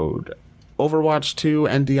episode. Overwatch 2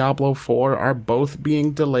 and Diablo 4 are both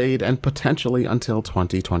being delayed and potentially until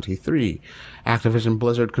 2023. Activision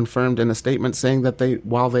Blizzard confirmed in a statement saying that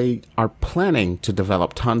while they are planning to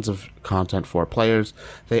develop tons of content for players,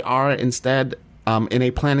 they are instead in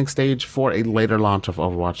a planning stage for a later launch of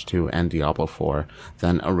Overwatch 2 and Diablo 4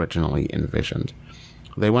 than originally envisioned.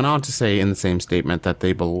 They went on to say in the same statement that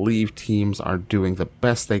they believe teams are doing the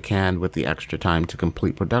best they can with the extra time to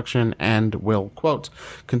complete production and will, quote,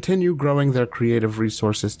 continue growing their creative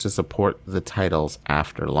resources to support the titles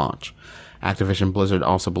after launch. Activision Blizzard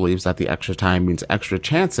also believes that the extra time means extra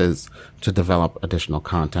chances to develop additional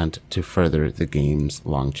content to further the game's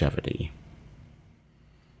longevity.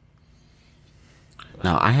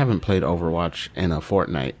 Now, I haven't played Overwatch in a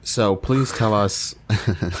fortnight, so please tell us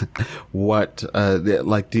what,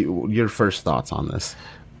 your first thoughts on this.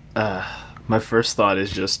 My first thought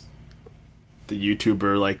is just the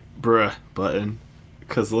YouTuber, like, bruh button.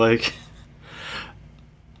 Because, like,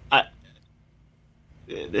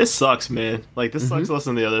 this sucks, man. Like, this sucks less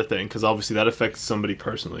than the other thing, because obviously that affects somebody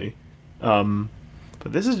personally. But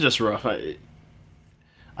this is just rough. I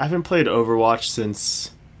haven't played Overwatch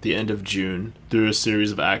since the end of June through a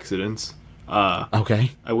series of accidents. Okay.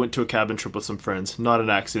 I went to a cabin trip with some friends. Not an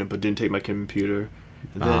accident, but didn't take my computer.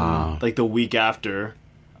 And then, like, the week after,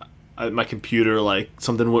 my computer, like,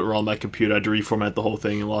 something went wrong with my computer. I had to reformat the whole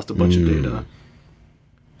thing and lost a bunch of data.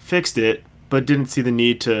 Fixed it, but didn't see the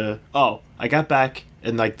need to... Oh, I got back,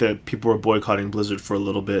 and, like, the people were boycotting Blizzard for a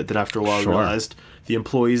little bit. Then after a while, I realized the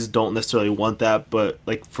employees don't necessarily want that, but,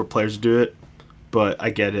 like, for players to do it. But I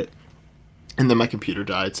get it. And then my computer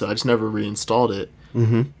died, so I just never reinstalled it.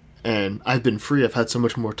 Mm-hmm. And I've been free. I've had so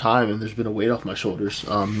much more time, and there's been a weight off my shoulders.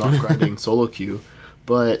 Not grinding solo queue.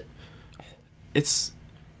 But it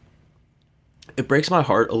breaks my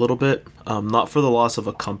heart a little bit. Not for the loss of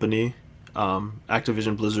a company.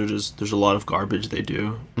 Activision Blizzard, there's a lot of garbage they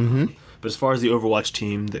do. Mm-hmm. But as far as the Overwatch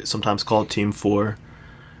team, they sometimes call it Team 4,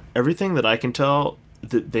 everything that I can tell,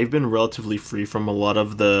 they've been relatively free from a lot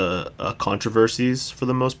of the controversies for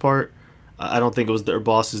the most part. I don't think it was their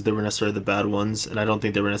bosses that were necessarily the bad ones, and I don't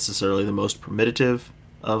think they were necessarily the most permitting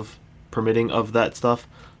of that stuff.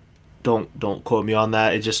 Don't quote me on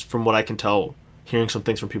that. It just, from what I can tell, hearing some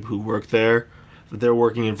things from people who work there, their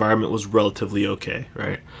working environment was relatively okay,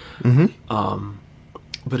 right? Mm-hmm.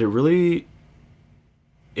 But it really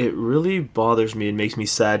bothers me and makes me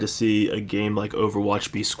sad to see a game like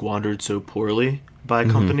Overwatch be squandered so poorly by a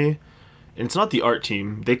company. And it's not the art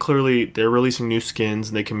team. They're releasing new skins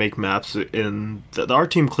and they can make maps, and the art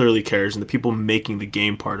team clearly cares, and the people making the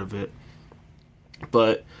game part of it.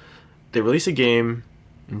 But they released a game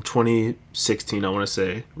in 2016, I want to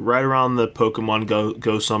say, right around the Pokemon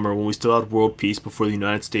Go summer, when we still had world peace before the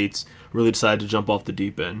United States really decided to jump off the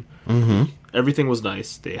deep end. Mm-hmm. Everything was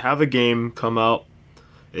nice. They have a game come out.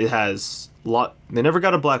 It has they never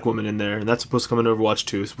got a black woman in there, and that's supposed to come in Overwatch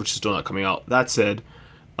 2, which is still not coming out. That said,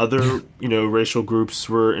 other, racial groups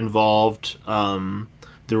were involved.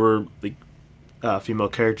 There were female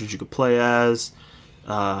characters you could play as.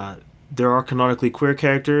 There are canonically queer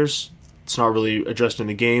characters. It's not really addressed in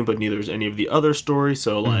the game, but neither is any of the other stories.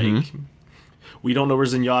 So, we don't know where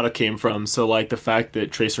Zenyatta came from. So, the fact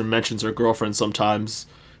that Tracer mentions her girlfriend sometimes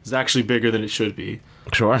is actually bigger than it should be.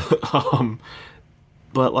 Sure.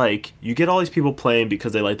 But, you get all these people playing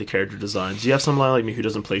because they like the character designs. You have someone like me who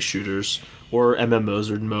doesn't play shooters or MMOs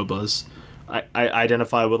or MOBAs. I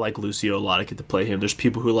identify with, Lucio a lot. I get to play him. There's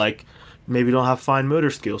people who, maybe don't have fine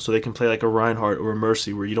motor skills, so they can play, a Reinhardt or a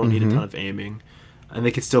Mercy where you don't need a ton of aiming. And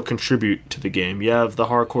they can still contribute to the game. You have the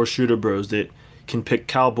hardcore shooter bros that can pick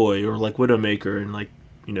Cowboy or, Widowmaker and,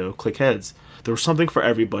 click heads. There was something for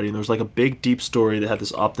everybody, and there was, a big, deep story that had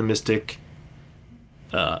this optimistic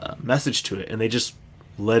message to it, and they just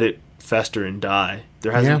let it fester and die.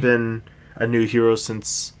 There hasn't been a new hero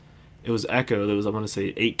since it was Echo. That was, I want to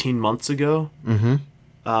say, 18 months ago.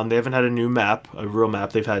 Mm-hmm. They haven't had a new map, a real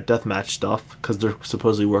map. They've had deathmatch stuff because they're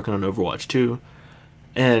supposedly working on Overwatch 2.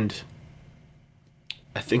 And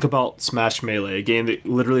I think about Smash Melee, a game that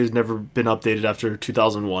literally has never been updated after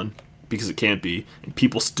 2001 because it can't be. And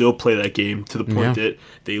people still play that game to the point that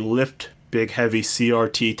they lift big, heavy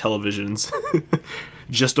CRT televisions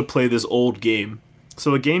just to play this old game.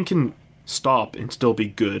 So a game can stop and still be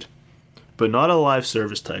good, but not a live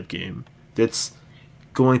service type game that's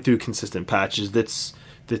going through consistent patches, that's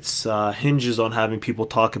hinges on having people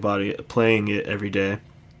talk about it, playing it every day,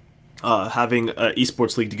 having an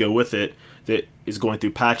esports league to go with it that is going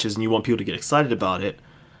through patches, and you want people to get excited about it.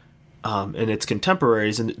 And it's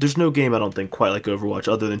contemporaries, and there's no game I don't think quite like Overwatch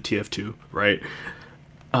other than TF2, right?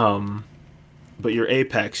 But your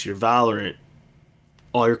Apex, your Valorant,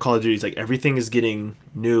 all your Call of Duties, like everything is getting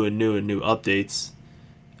new updates,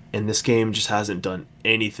 and this game just hasn't done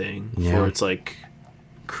anything for its like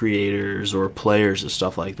creators or players and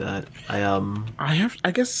stuff like that.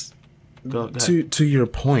 I guess go ahead. to your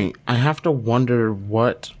point, I have to wonder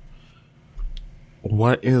what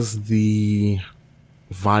is the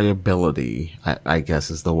viability, I guess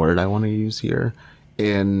is the word I want to use here,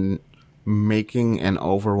 in making an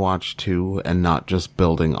Overwatch 2 and not just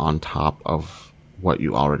building on top of what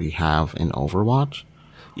you already have in Overwatch.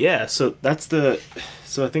 Yeah, so I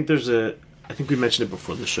think I think we mentioned it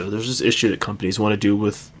before the show. There's this issue that companies want to do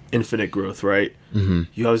with infinite growth, right? Mm-hmm.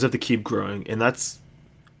 You always have to keep growing, and that's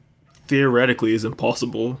theoretically is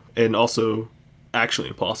impossible and also actually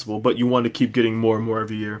impossible, but you want to keep getting more and more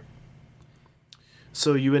every year.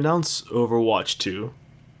 So you announce Overwatch 2,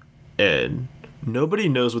 and nobody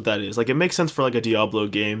knows what that is. Like, it makes sense for like a Diablo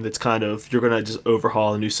game that's kind of, you're going to just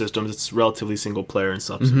overhaul a new system that's relatively single player in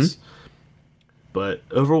substance. Mm-hmm. But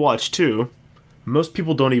Overwatch 2, most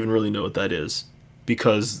people don't even really know what that is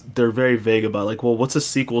because they're very vague about like, well, what's a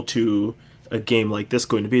sequel to a game like this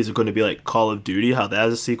going to be? Is it going to be like Call of Duty, how that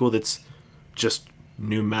has a sequel that's just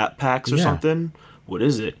new map packs or something? What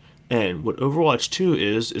is it? And what Overwatch 2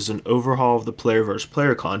 is an overhaul of the player versus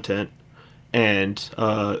player content and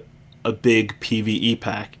a big PvE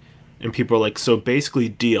pack. And people are like, so basically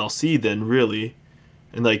DLC then, really?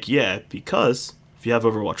 And like, yeah, because if you have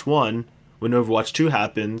Overwatch 1, when Overwatch 2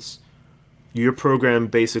 happens, your program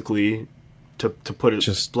basically, to put it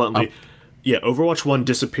just bluntly, Overwatch 1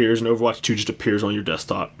 disappears and Overwatch 2 just appears on your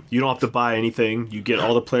desktop. You don't have to buy anything. You get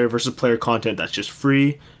all the player versus player content that's just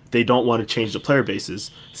free. They don't want to change the player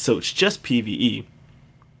bases, so it's just PvE.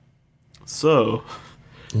 So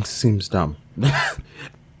it seems dumb.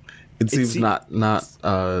 It seems not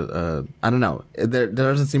I don't know. There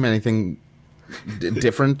doesn't seem anything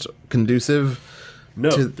different, conducive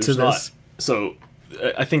to this. Not. So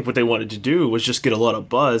I think what they wanted to do was just get a lot of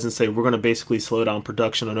buzz and say, we're going to basically slow down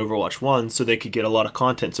production on Overwatch 1 so they could get a lot of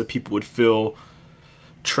content so people would feel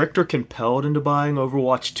tricked or compelled into buying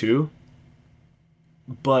Overwatch 2.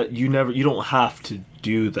 But you don't have to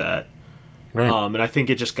do that. Right. And I think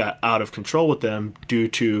it just got out of control with them due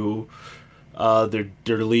to their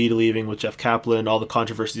lead leaving with Jeff Kaplan, all the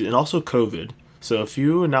controversies, and also COVID. So if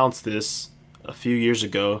you announce this a few years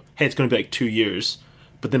ago, hey, it's going to be like 2 years,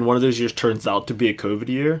 but then one of those years turns out to be a COVID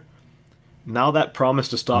year, now that promise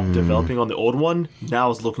to stop developing on the old one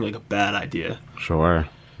now is looking like a bad idea. Sure.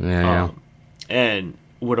 Yeah. And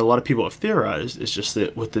what a lot of people have theorized is just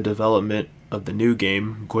that with the development of the new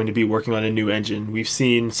game, going to be working on a new engine, we've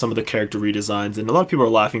seen some of the character redesigns, and a lot of people are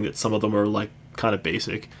laughing that some of them are like kind of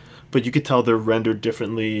basic, but you could tell they're rendered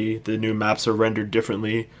differently. The new maps are rendered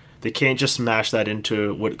differently. They can't just smash that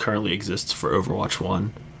into what currently exists for Overwatch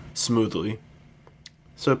 1 smoothly.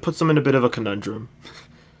 So it puts them in a bit of a conundrum.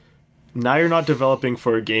 Now you're not developing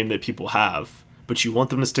for a game that people have, but you want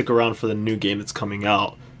them to stick around for the new game that's coming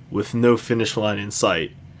out with no finish line in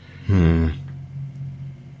sight. And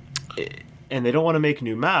they don't want to make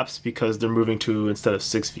new maps because they're moving to, instead of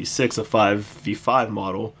 6v6, a 5v5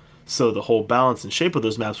 model. So the whole balance and shape of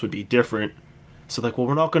those maps would be different. So like, well,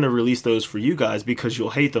 we're not going to release those for you guys because you'll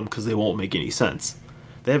hate them because they won't make any sense.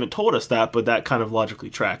 They haven't told us that, but that kind of logically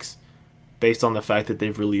tracks based on the fact that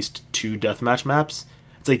they've released 2 deathmatch maps.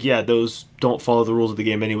 It's like, yeah, those don't follow the rules of the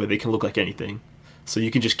game anyway. They can look like anything. So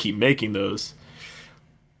you can just keep making those.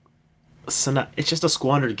 So now, it's just a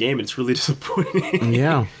squandered game. It's really disappointing.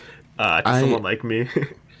 Yeah. To someone like me.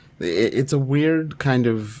 It's a weird kind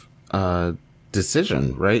of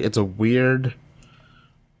decision, right? It's a weird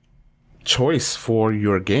choice for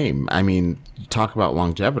your game. I mean, talk about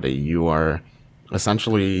longevity. You are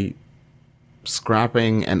essentially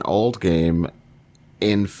scrapping an old game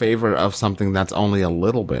in favor of something that's only a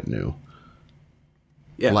little bit new.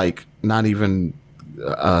 Yeah. Like, not even,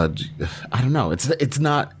 I don't know. It's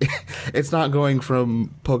not, it's not going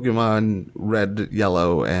from Pokemon Red,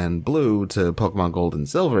 Yellow, and Blue to Pokemon Gold and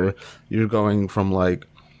Silver. You're going from, like,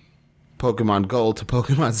 Pokemon Gold to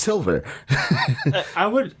Pokemon Silver. I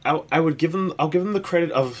would give them, I'll give them the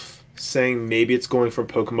credit of saying maybe it's going from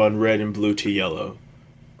Pokemon Red and Blue to Yellow.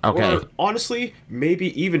 Okay. Or, honestly,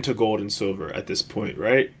 maybe even to Gold and Silver at this point,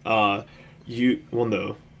 right? No.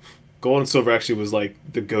 Gold and Silver actually was, like,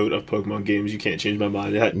 the GOAT of Pokemon games. You can't change my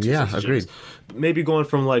mind. It had Yeah, such agreed. gems. Maybe going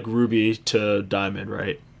from, like, Ruby to Diamond,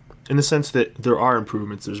 right? In the sense that there are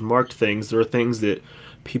improvements. There's marked things. There are things that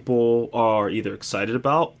people are either excited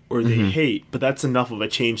about or they hate. But that's enough of a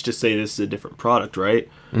change to say this is a different product, right?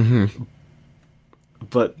 Mm-hmm.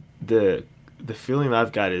 But the feeling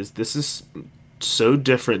I've got is this is so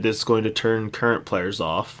different that it's going to turn current players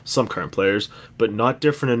off, some current players, but not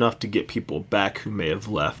different enough to get people back who may have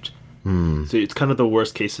left. So it's kind of the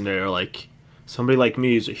worst case scenario. Like, somebody like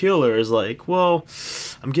me who's a healer is like, well,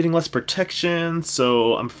 I'm getting less protection,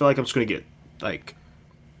 so I feel like I'm just going to get, like,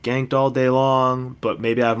 ganked all day long, but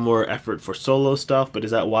maybe I have more effort for solo stuff, but is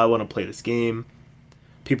that why I want to play this game?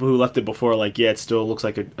 People who left it before are like, yeah, it still looks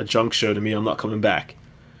like a junk show to me, I'm not coming back.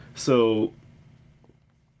 So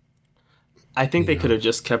I think they could have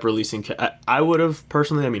just kept releasing. I would have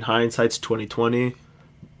personally. I mean, hindsight's 2020,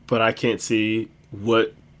 but I can't see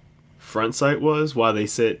what front sight was. Why they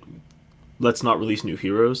said, "Let's not release new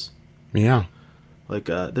heroes." Yeah. Like,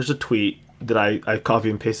 there's a tweet that I copy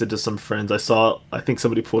and pasted to some friends. I think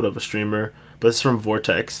somebody pulled up a streamer, but it's from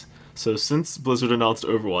Vortex. So since Blizzard announced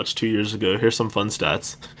Overwatch 2 years ago, here's some fun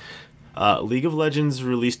stats. League of Legends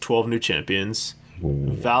released 12 new champions.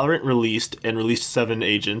 Valorant released 7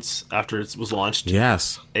 agents after it was launched.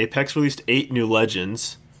 Yes. Apex released 8 new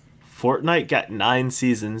legends. Fortnite got 9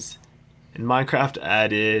 seasons. And Minecraft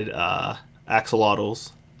added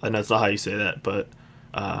axolotls. I know it's not how you say that, but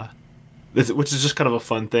which is just kind of a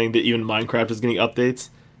fun thing that even Minecraft is getting updates.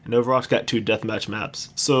 And Overwatch got 2 deathmatch maps.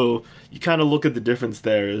 So you kind of look at the difference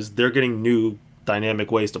there is they're getting new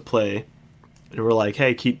dynamic ways to play. And we're like,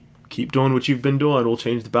 hey, keep doing what you've been doing. We'll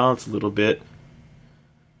change the balance a little bit.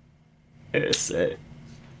 It's a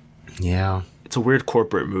weird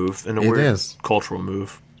corporate move and a weird cultural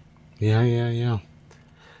move. Yeah.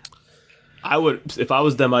 I would, if I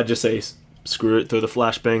was them, I'd just say, screw it, throw the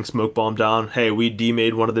flashbang, smoke bomb down. Hey, we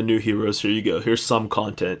demade one of the new heroes. Here you go. Here's some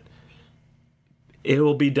content. It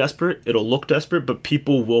will be desperate. It'll look desperate, but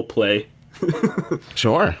people will play.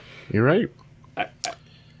 Sure, you're right.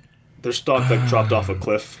 Their stock dropped off a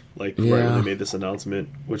cliff right when they made this announcement,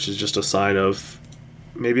 which is just a sign of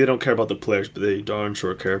maybe they don't care about the players, but they darn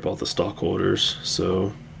sure care about the stockholders.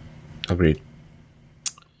 So, agreed.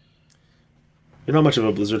 You're not much of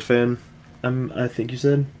a Blizzard fan, I think you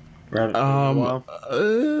said.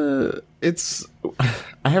 It's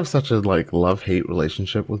I have such a love-hate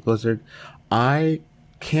relationship with Blizzard. I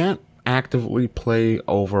can't actively play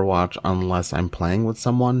Overwatch unless I'm playing with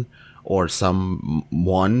someone or some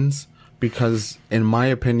ones, because in my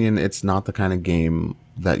opinion, it's not the kind of game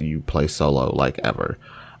that you play solo ever.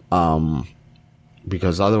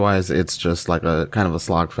 Because otherwise it's just like a kind of a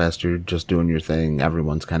slogfest. You're just doing your thing.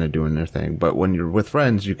 Everyone's kind of doing their thing. But when you're with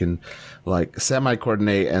friends, you can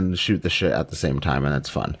semi-coordinate and shoot the shit at the same time, and it's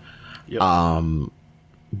fun. Yep.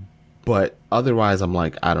 But otherwise I'm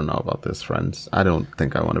like, I don't know about this, friends. I don't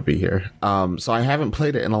think I want to be here. So I haven't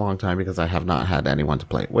played it in a long time because I have not had anyone to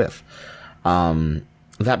play it with.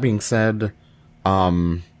 That being said,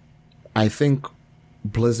 I think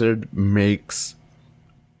Blizzard makes,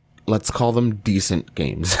 let's call them, decent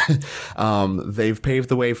games. They've paved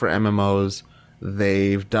the way for MMOs.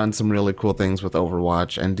 They've done some really cool things with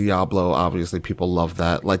Overwatch and Diablo. Obviously, people love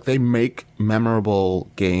that. They make memorable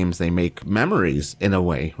games. They make memories in a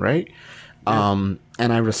way, right? Yeah.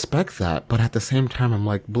 And I respect that. But at the same time, I'm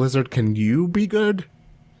like, Blizzard, can you be good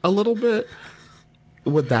a little bit?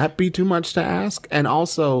 Would that be too much to ask? And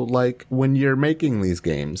also, when you're making these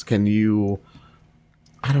games, can you...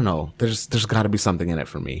 I don't know. There's got to be something in it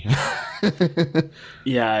for me.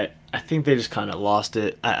 Yeah, I think they just kind of lost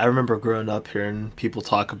it. I remember growing up hearing people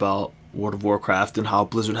talk about World of Warcraft and how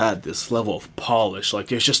Blizzard had this level of polish.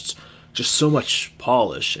 There's just so much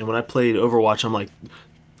polish. And when I played Overwatch, I'm like,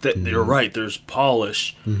 they're right. There's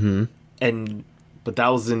polish. Mm-hmm. But that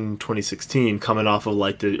was in 2016, coming off of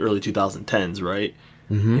the early 2010s, right?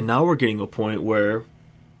 Mm-hmm. And now we're getting to a point where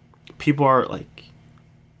people are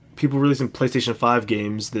people releasing PlayStation 5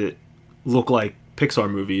 games that look like Pixar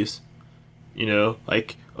movies.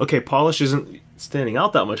 Okay, polish isn't standing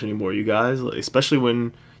out that much anymore, you guys. Especially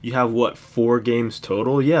when you have, 4 games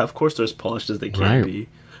total? Yeah, of course they're as polished as they can be.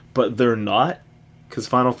 But they're not because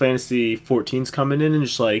Final Fantasy 14's coming in, and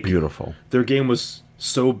it's like Beautiful. their game was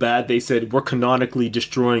so bad they said we're canonically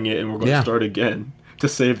destroying it and we're going to start again to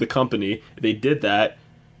save the company. They did that,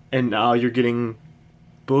 and now you're getting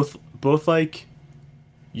both like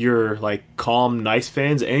your like calm, nice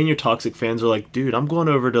fans and your toxic fans are like, dude, I'm going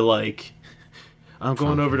over to Limsa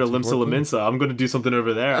Laminsa. I'm going to do something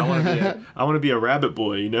over there. I want to be a rabbit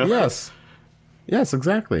boy, you know? Yes,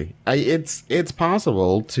 exactly. It's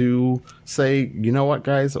possible to say, you know what,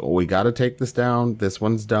 guys, we got to take this down. This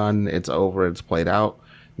one's done. It's over. It's played out.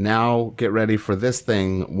 Now get ready for this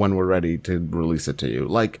thing when we're ready to release it to you.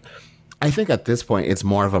 Like, I think at this point, it's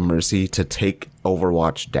more of a mercy to take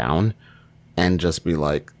Overwatch down and just be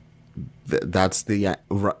like, that's the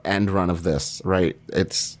end run of this, right?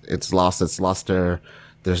 It's lost its luster.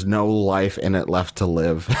 There's no life in it left to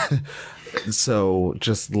live. So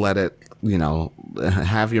just let it,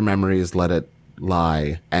 have your memories, let it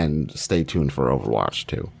lie, and stay tuned for Overwatch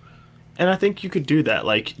 2. And I think you could do that.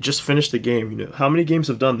 Like, just finish the game. How many games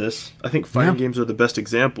have done this? I think fighting games are the best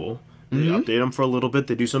example. They update them for a little bit.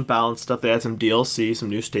 They do some balance stuff. They add some DLC, some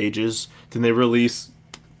new stages. Then they release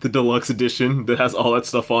the deluxe edition that has all that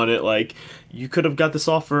stuff on it. Like, you could have got this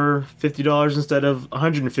off for $50 instead of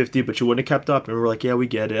 $150, but you wouldn't have kept up. And we're like, yeah, we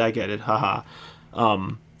get it. I get it. Haha.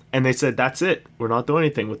 And they said, that's it. We're not doing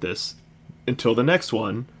anything with this until the next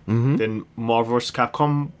one. Then Marvel vs.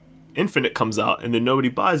 Capcom Infinite comes out, and then nobody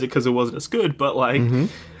buys it because it wasn't as good. But like,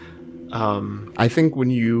 I think when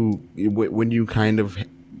you kind of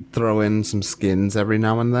throw in some skins every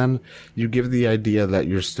now and then, you give the idea that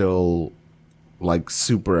you're still like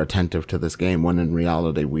super attentive to this game, when in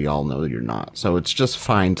reality we all know you're not. So it's just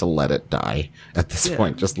fine to let it die at this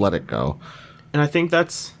point. Just let it go. And I think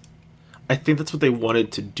that's what they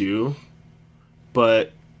wanted to do,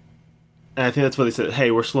 but and I think that's what they said. Hey,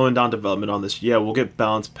 we're slowing down development on this. Yeah, we'll get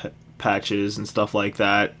balance patches and stuff like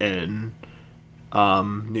that, and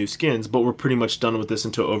new skins, but we're pretty much done with this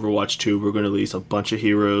until Overwatch 2. We're going to release a bunch of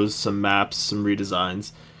heroes, some maps, some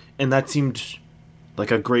redesigns, and that seemed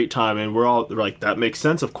like a great time. And we're all like, that makes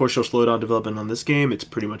sense. Of course, you'll slow down development on this game. It's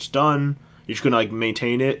pretty much done. You're just going to like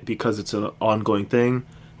maintain it because it's an ongoing thing.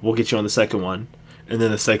 We'll get you on the second one. And then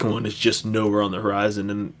the second one is just nowhere on the horizon.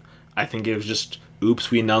 And I think it was just, oops,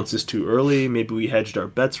 we announced this too early. Maybe we hedged our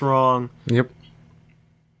bets wrong. Yep.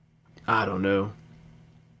 I don't know.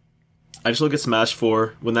 I just look at Smash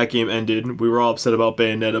 4. When that game ended, we were all upset about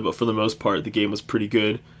Bayonetta, but for the most part, the game was pretty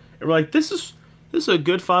good. And we're like, this is a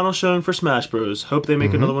good final showing for Smash Bros. Hope they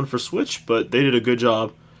make another one for Switch, but they did a good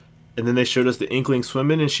job. And then they showed us the Inkling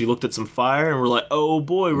swimming, and she looked at some fire, and we're like, oh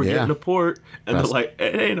boy, we're getting a port. And they're like,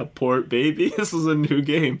 it ain't a port, baby. This is a new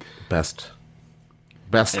game. Best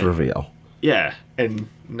reveal. Yeah, and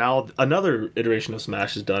now another iteration of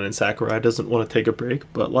Smash is done, and Sakurai doesn't want to take a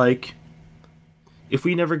break. But, like, if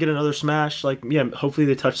we never get another Smash, like, yeah, hopefully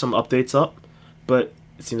they touch some updates up. But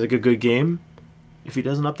it seems like a good game. If he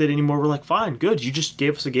doesn't update anymore, we're like, fine, good. You just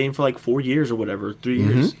gave us a game for, like, 4 years or whatever, 3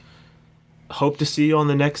 years. Hope to see you on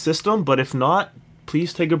the next system, but if not,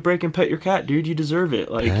 please take a break and pet your cat, dude. You deserve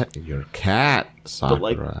it. Like, pet your cat,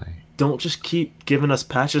 Sakurai. But, like, don't just keep giving us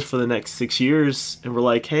patches for the next 6 years, and we're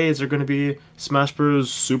like, hey, is there going to be Smash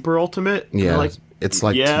Bros. Super Ultimate? Yeah, like, it's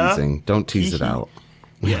like teasing. Don't tease it out.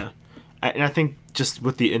 Yeah. And I think just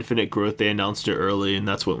with the Infinite growth, they announced it early, and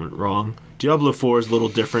that's what went wrong. Diablo 4 is a little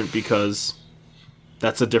different because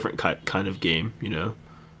that's a different kind of game, you know?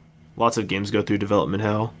 Lots of games go through development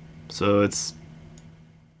hell. So it's,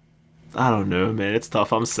 I don't know, man. It's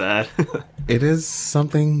tough. I'm sad. It is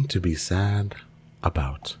something to be sad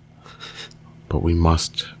about. But we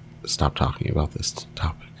must stop talking about this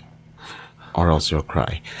topic, or else you'll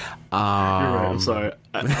cry. You're right. I'm sorry.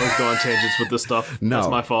 I was going tangents with this stuff. No, that's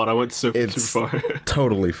my fault. I went too far.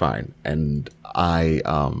 Totally fine, and I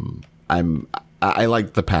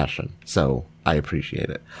like the passion, so I appreciate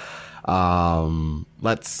it.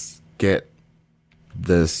 Let's get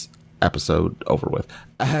this episode over with.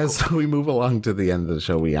 As we move along to the end of the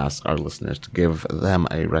show, we ask our listeners to give them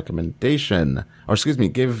a recommendation, or excuse me,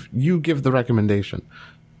 give the recommendation.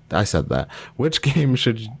 I said that. Which game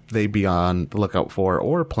should they be on the lookout for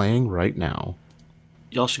or playing right now?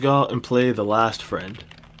 Y'all should go out and play The Last Friend.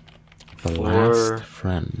 The Last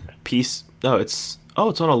Friend. Peace. No, it's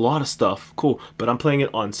on a lot of stuff. Cool. But I'm playing it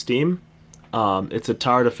on Steam. It's a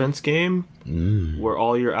tower defense game where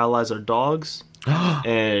all your allies are dogs.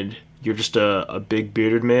 And you're just a big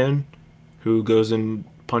bearded man who goes and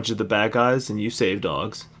punches the bad guys, and you save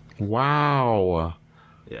dogs. Wow.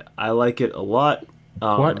 Yeah, I like it a lot.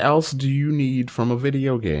 What else do you need from a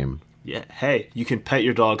video game? Yeah, hey, you can pet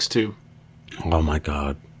your dogs too. Oh my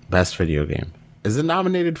god. Best video game. Is it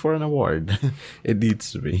nominated for an award? It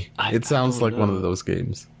needs to be. It sounds like one of those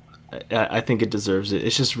games. I think it deserves it.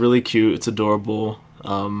 It's just really cute. It's adorable.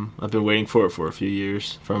 I've been waiting for it for a few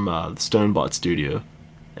years from the Stonebot studio.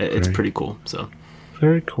 It's pretty cool. So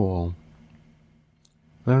very cool.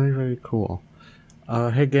 Very, very cool.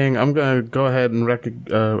 Hey, gang, I'm going to go ahead and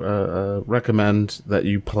recommend that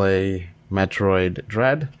you play Metroid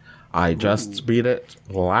Dread. I just beat it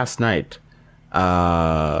last night.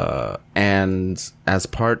 And as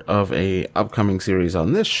part of a upcoming series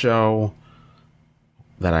on this show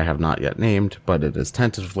that I have not yet named, but it is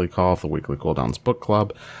tentatively called the Weekly Cooldowns Book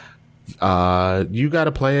Club, you got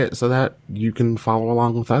to play it so that you can follow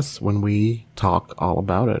along with us when we talk all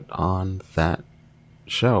about it on that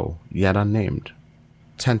show, yet unnamed,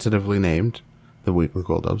 tentatively named the Weekly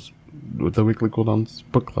Cooldowns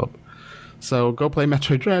Book Club. So go play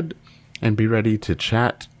Metroid Dread and be ready to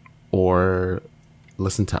chat or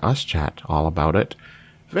listen to us chat all about it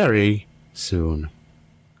very soon.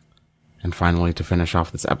 And finally, to finish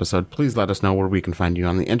off this episode, please let us know where we can find you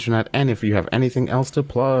on the internet and if you have anything else to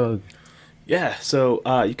plug. Yeah, so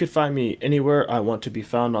you could find me anywhere I want to be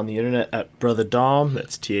found on the internet at BrothaDom.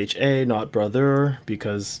 That's THA, not brother,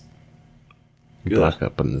 because... Black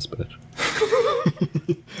up on this bitch.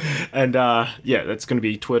 And yeah, that's going to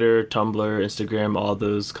be Twitter, Tumblr, Instagram, all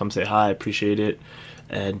those. Come say hi, appreciate it.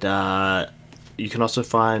 And you can also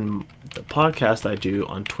find the podcast I do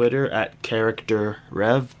on Twitter at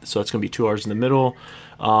CharacterRev. So it's going to be 2 R's in the middle,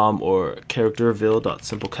 or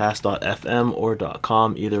characterville.simplecast.fm or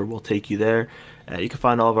 .com. Either will take you there. You can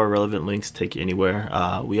find all of our relevant links, take you anywhere.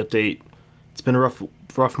 We update. It's been a rough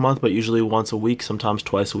month, but usually once a week, sometimes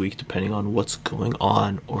twice a week, depending on what's going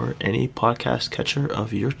on or any podcast catcher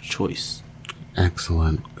of your choice.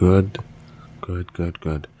 Excellent. Good.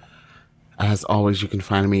 As always, you can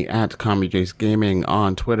find me at CommyJace Gaming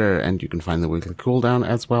on Twitter, and you can find the Weekly Cooldown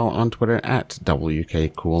as well on Twitter at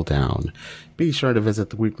WK Cooldown. Be sure to visit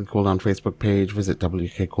the Weekly Cooldown Facebook page. Visit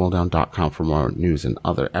WKCooldown.com for more news and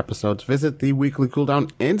other episodes. Visit the Weekly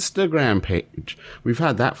Cooldown Instagram page. We've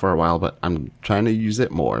had that for a while, but I'm trying to use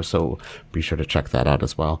it more, so be sure to check that out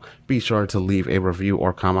as well. Be sure to leave a review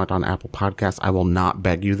or comment on Apple Podcasts. I will not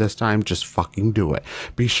beg you this time. Just fucking do it.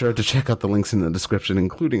 Be sure to check out the links in the description,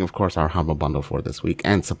 including, of course, our Humble Bundle for this week,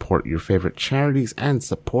 and support your favorite charities and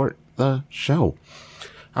support the show.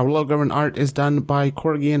 Our logo and art is done by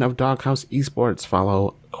Corgian of Doghouse Esports.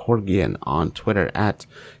 Follow Corgian on Twitter at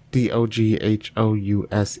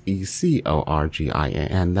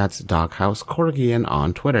DOGHOUSECORGIAN. That's Doghouse Corgian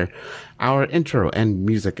on Twitter. Our intro and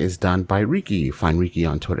music is done by Riki. Find Riki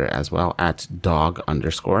on Twitter as well at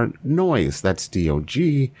dog_noise. That's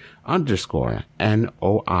DOG_NOISE.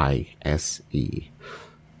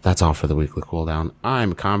 That's all for the Weekly Cooldown.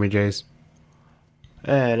 I'm CommyJace.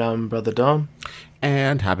 And I'm BrothaDom.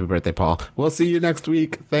 And happy birthday, Paul. We'll see you next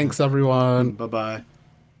week. Thanks, everyone. Bye-bye.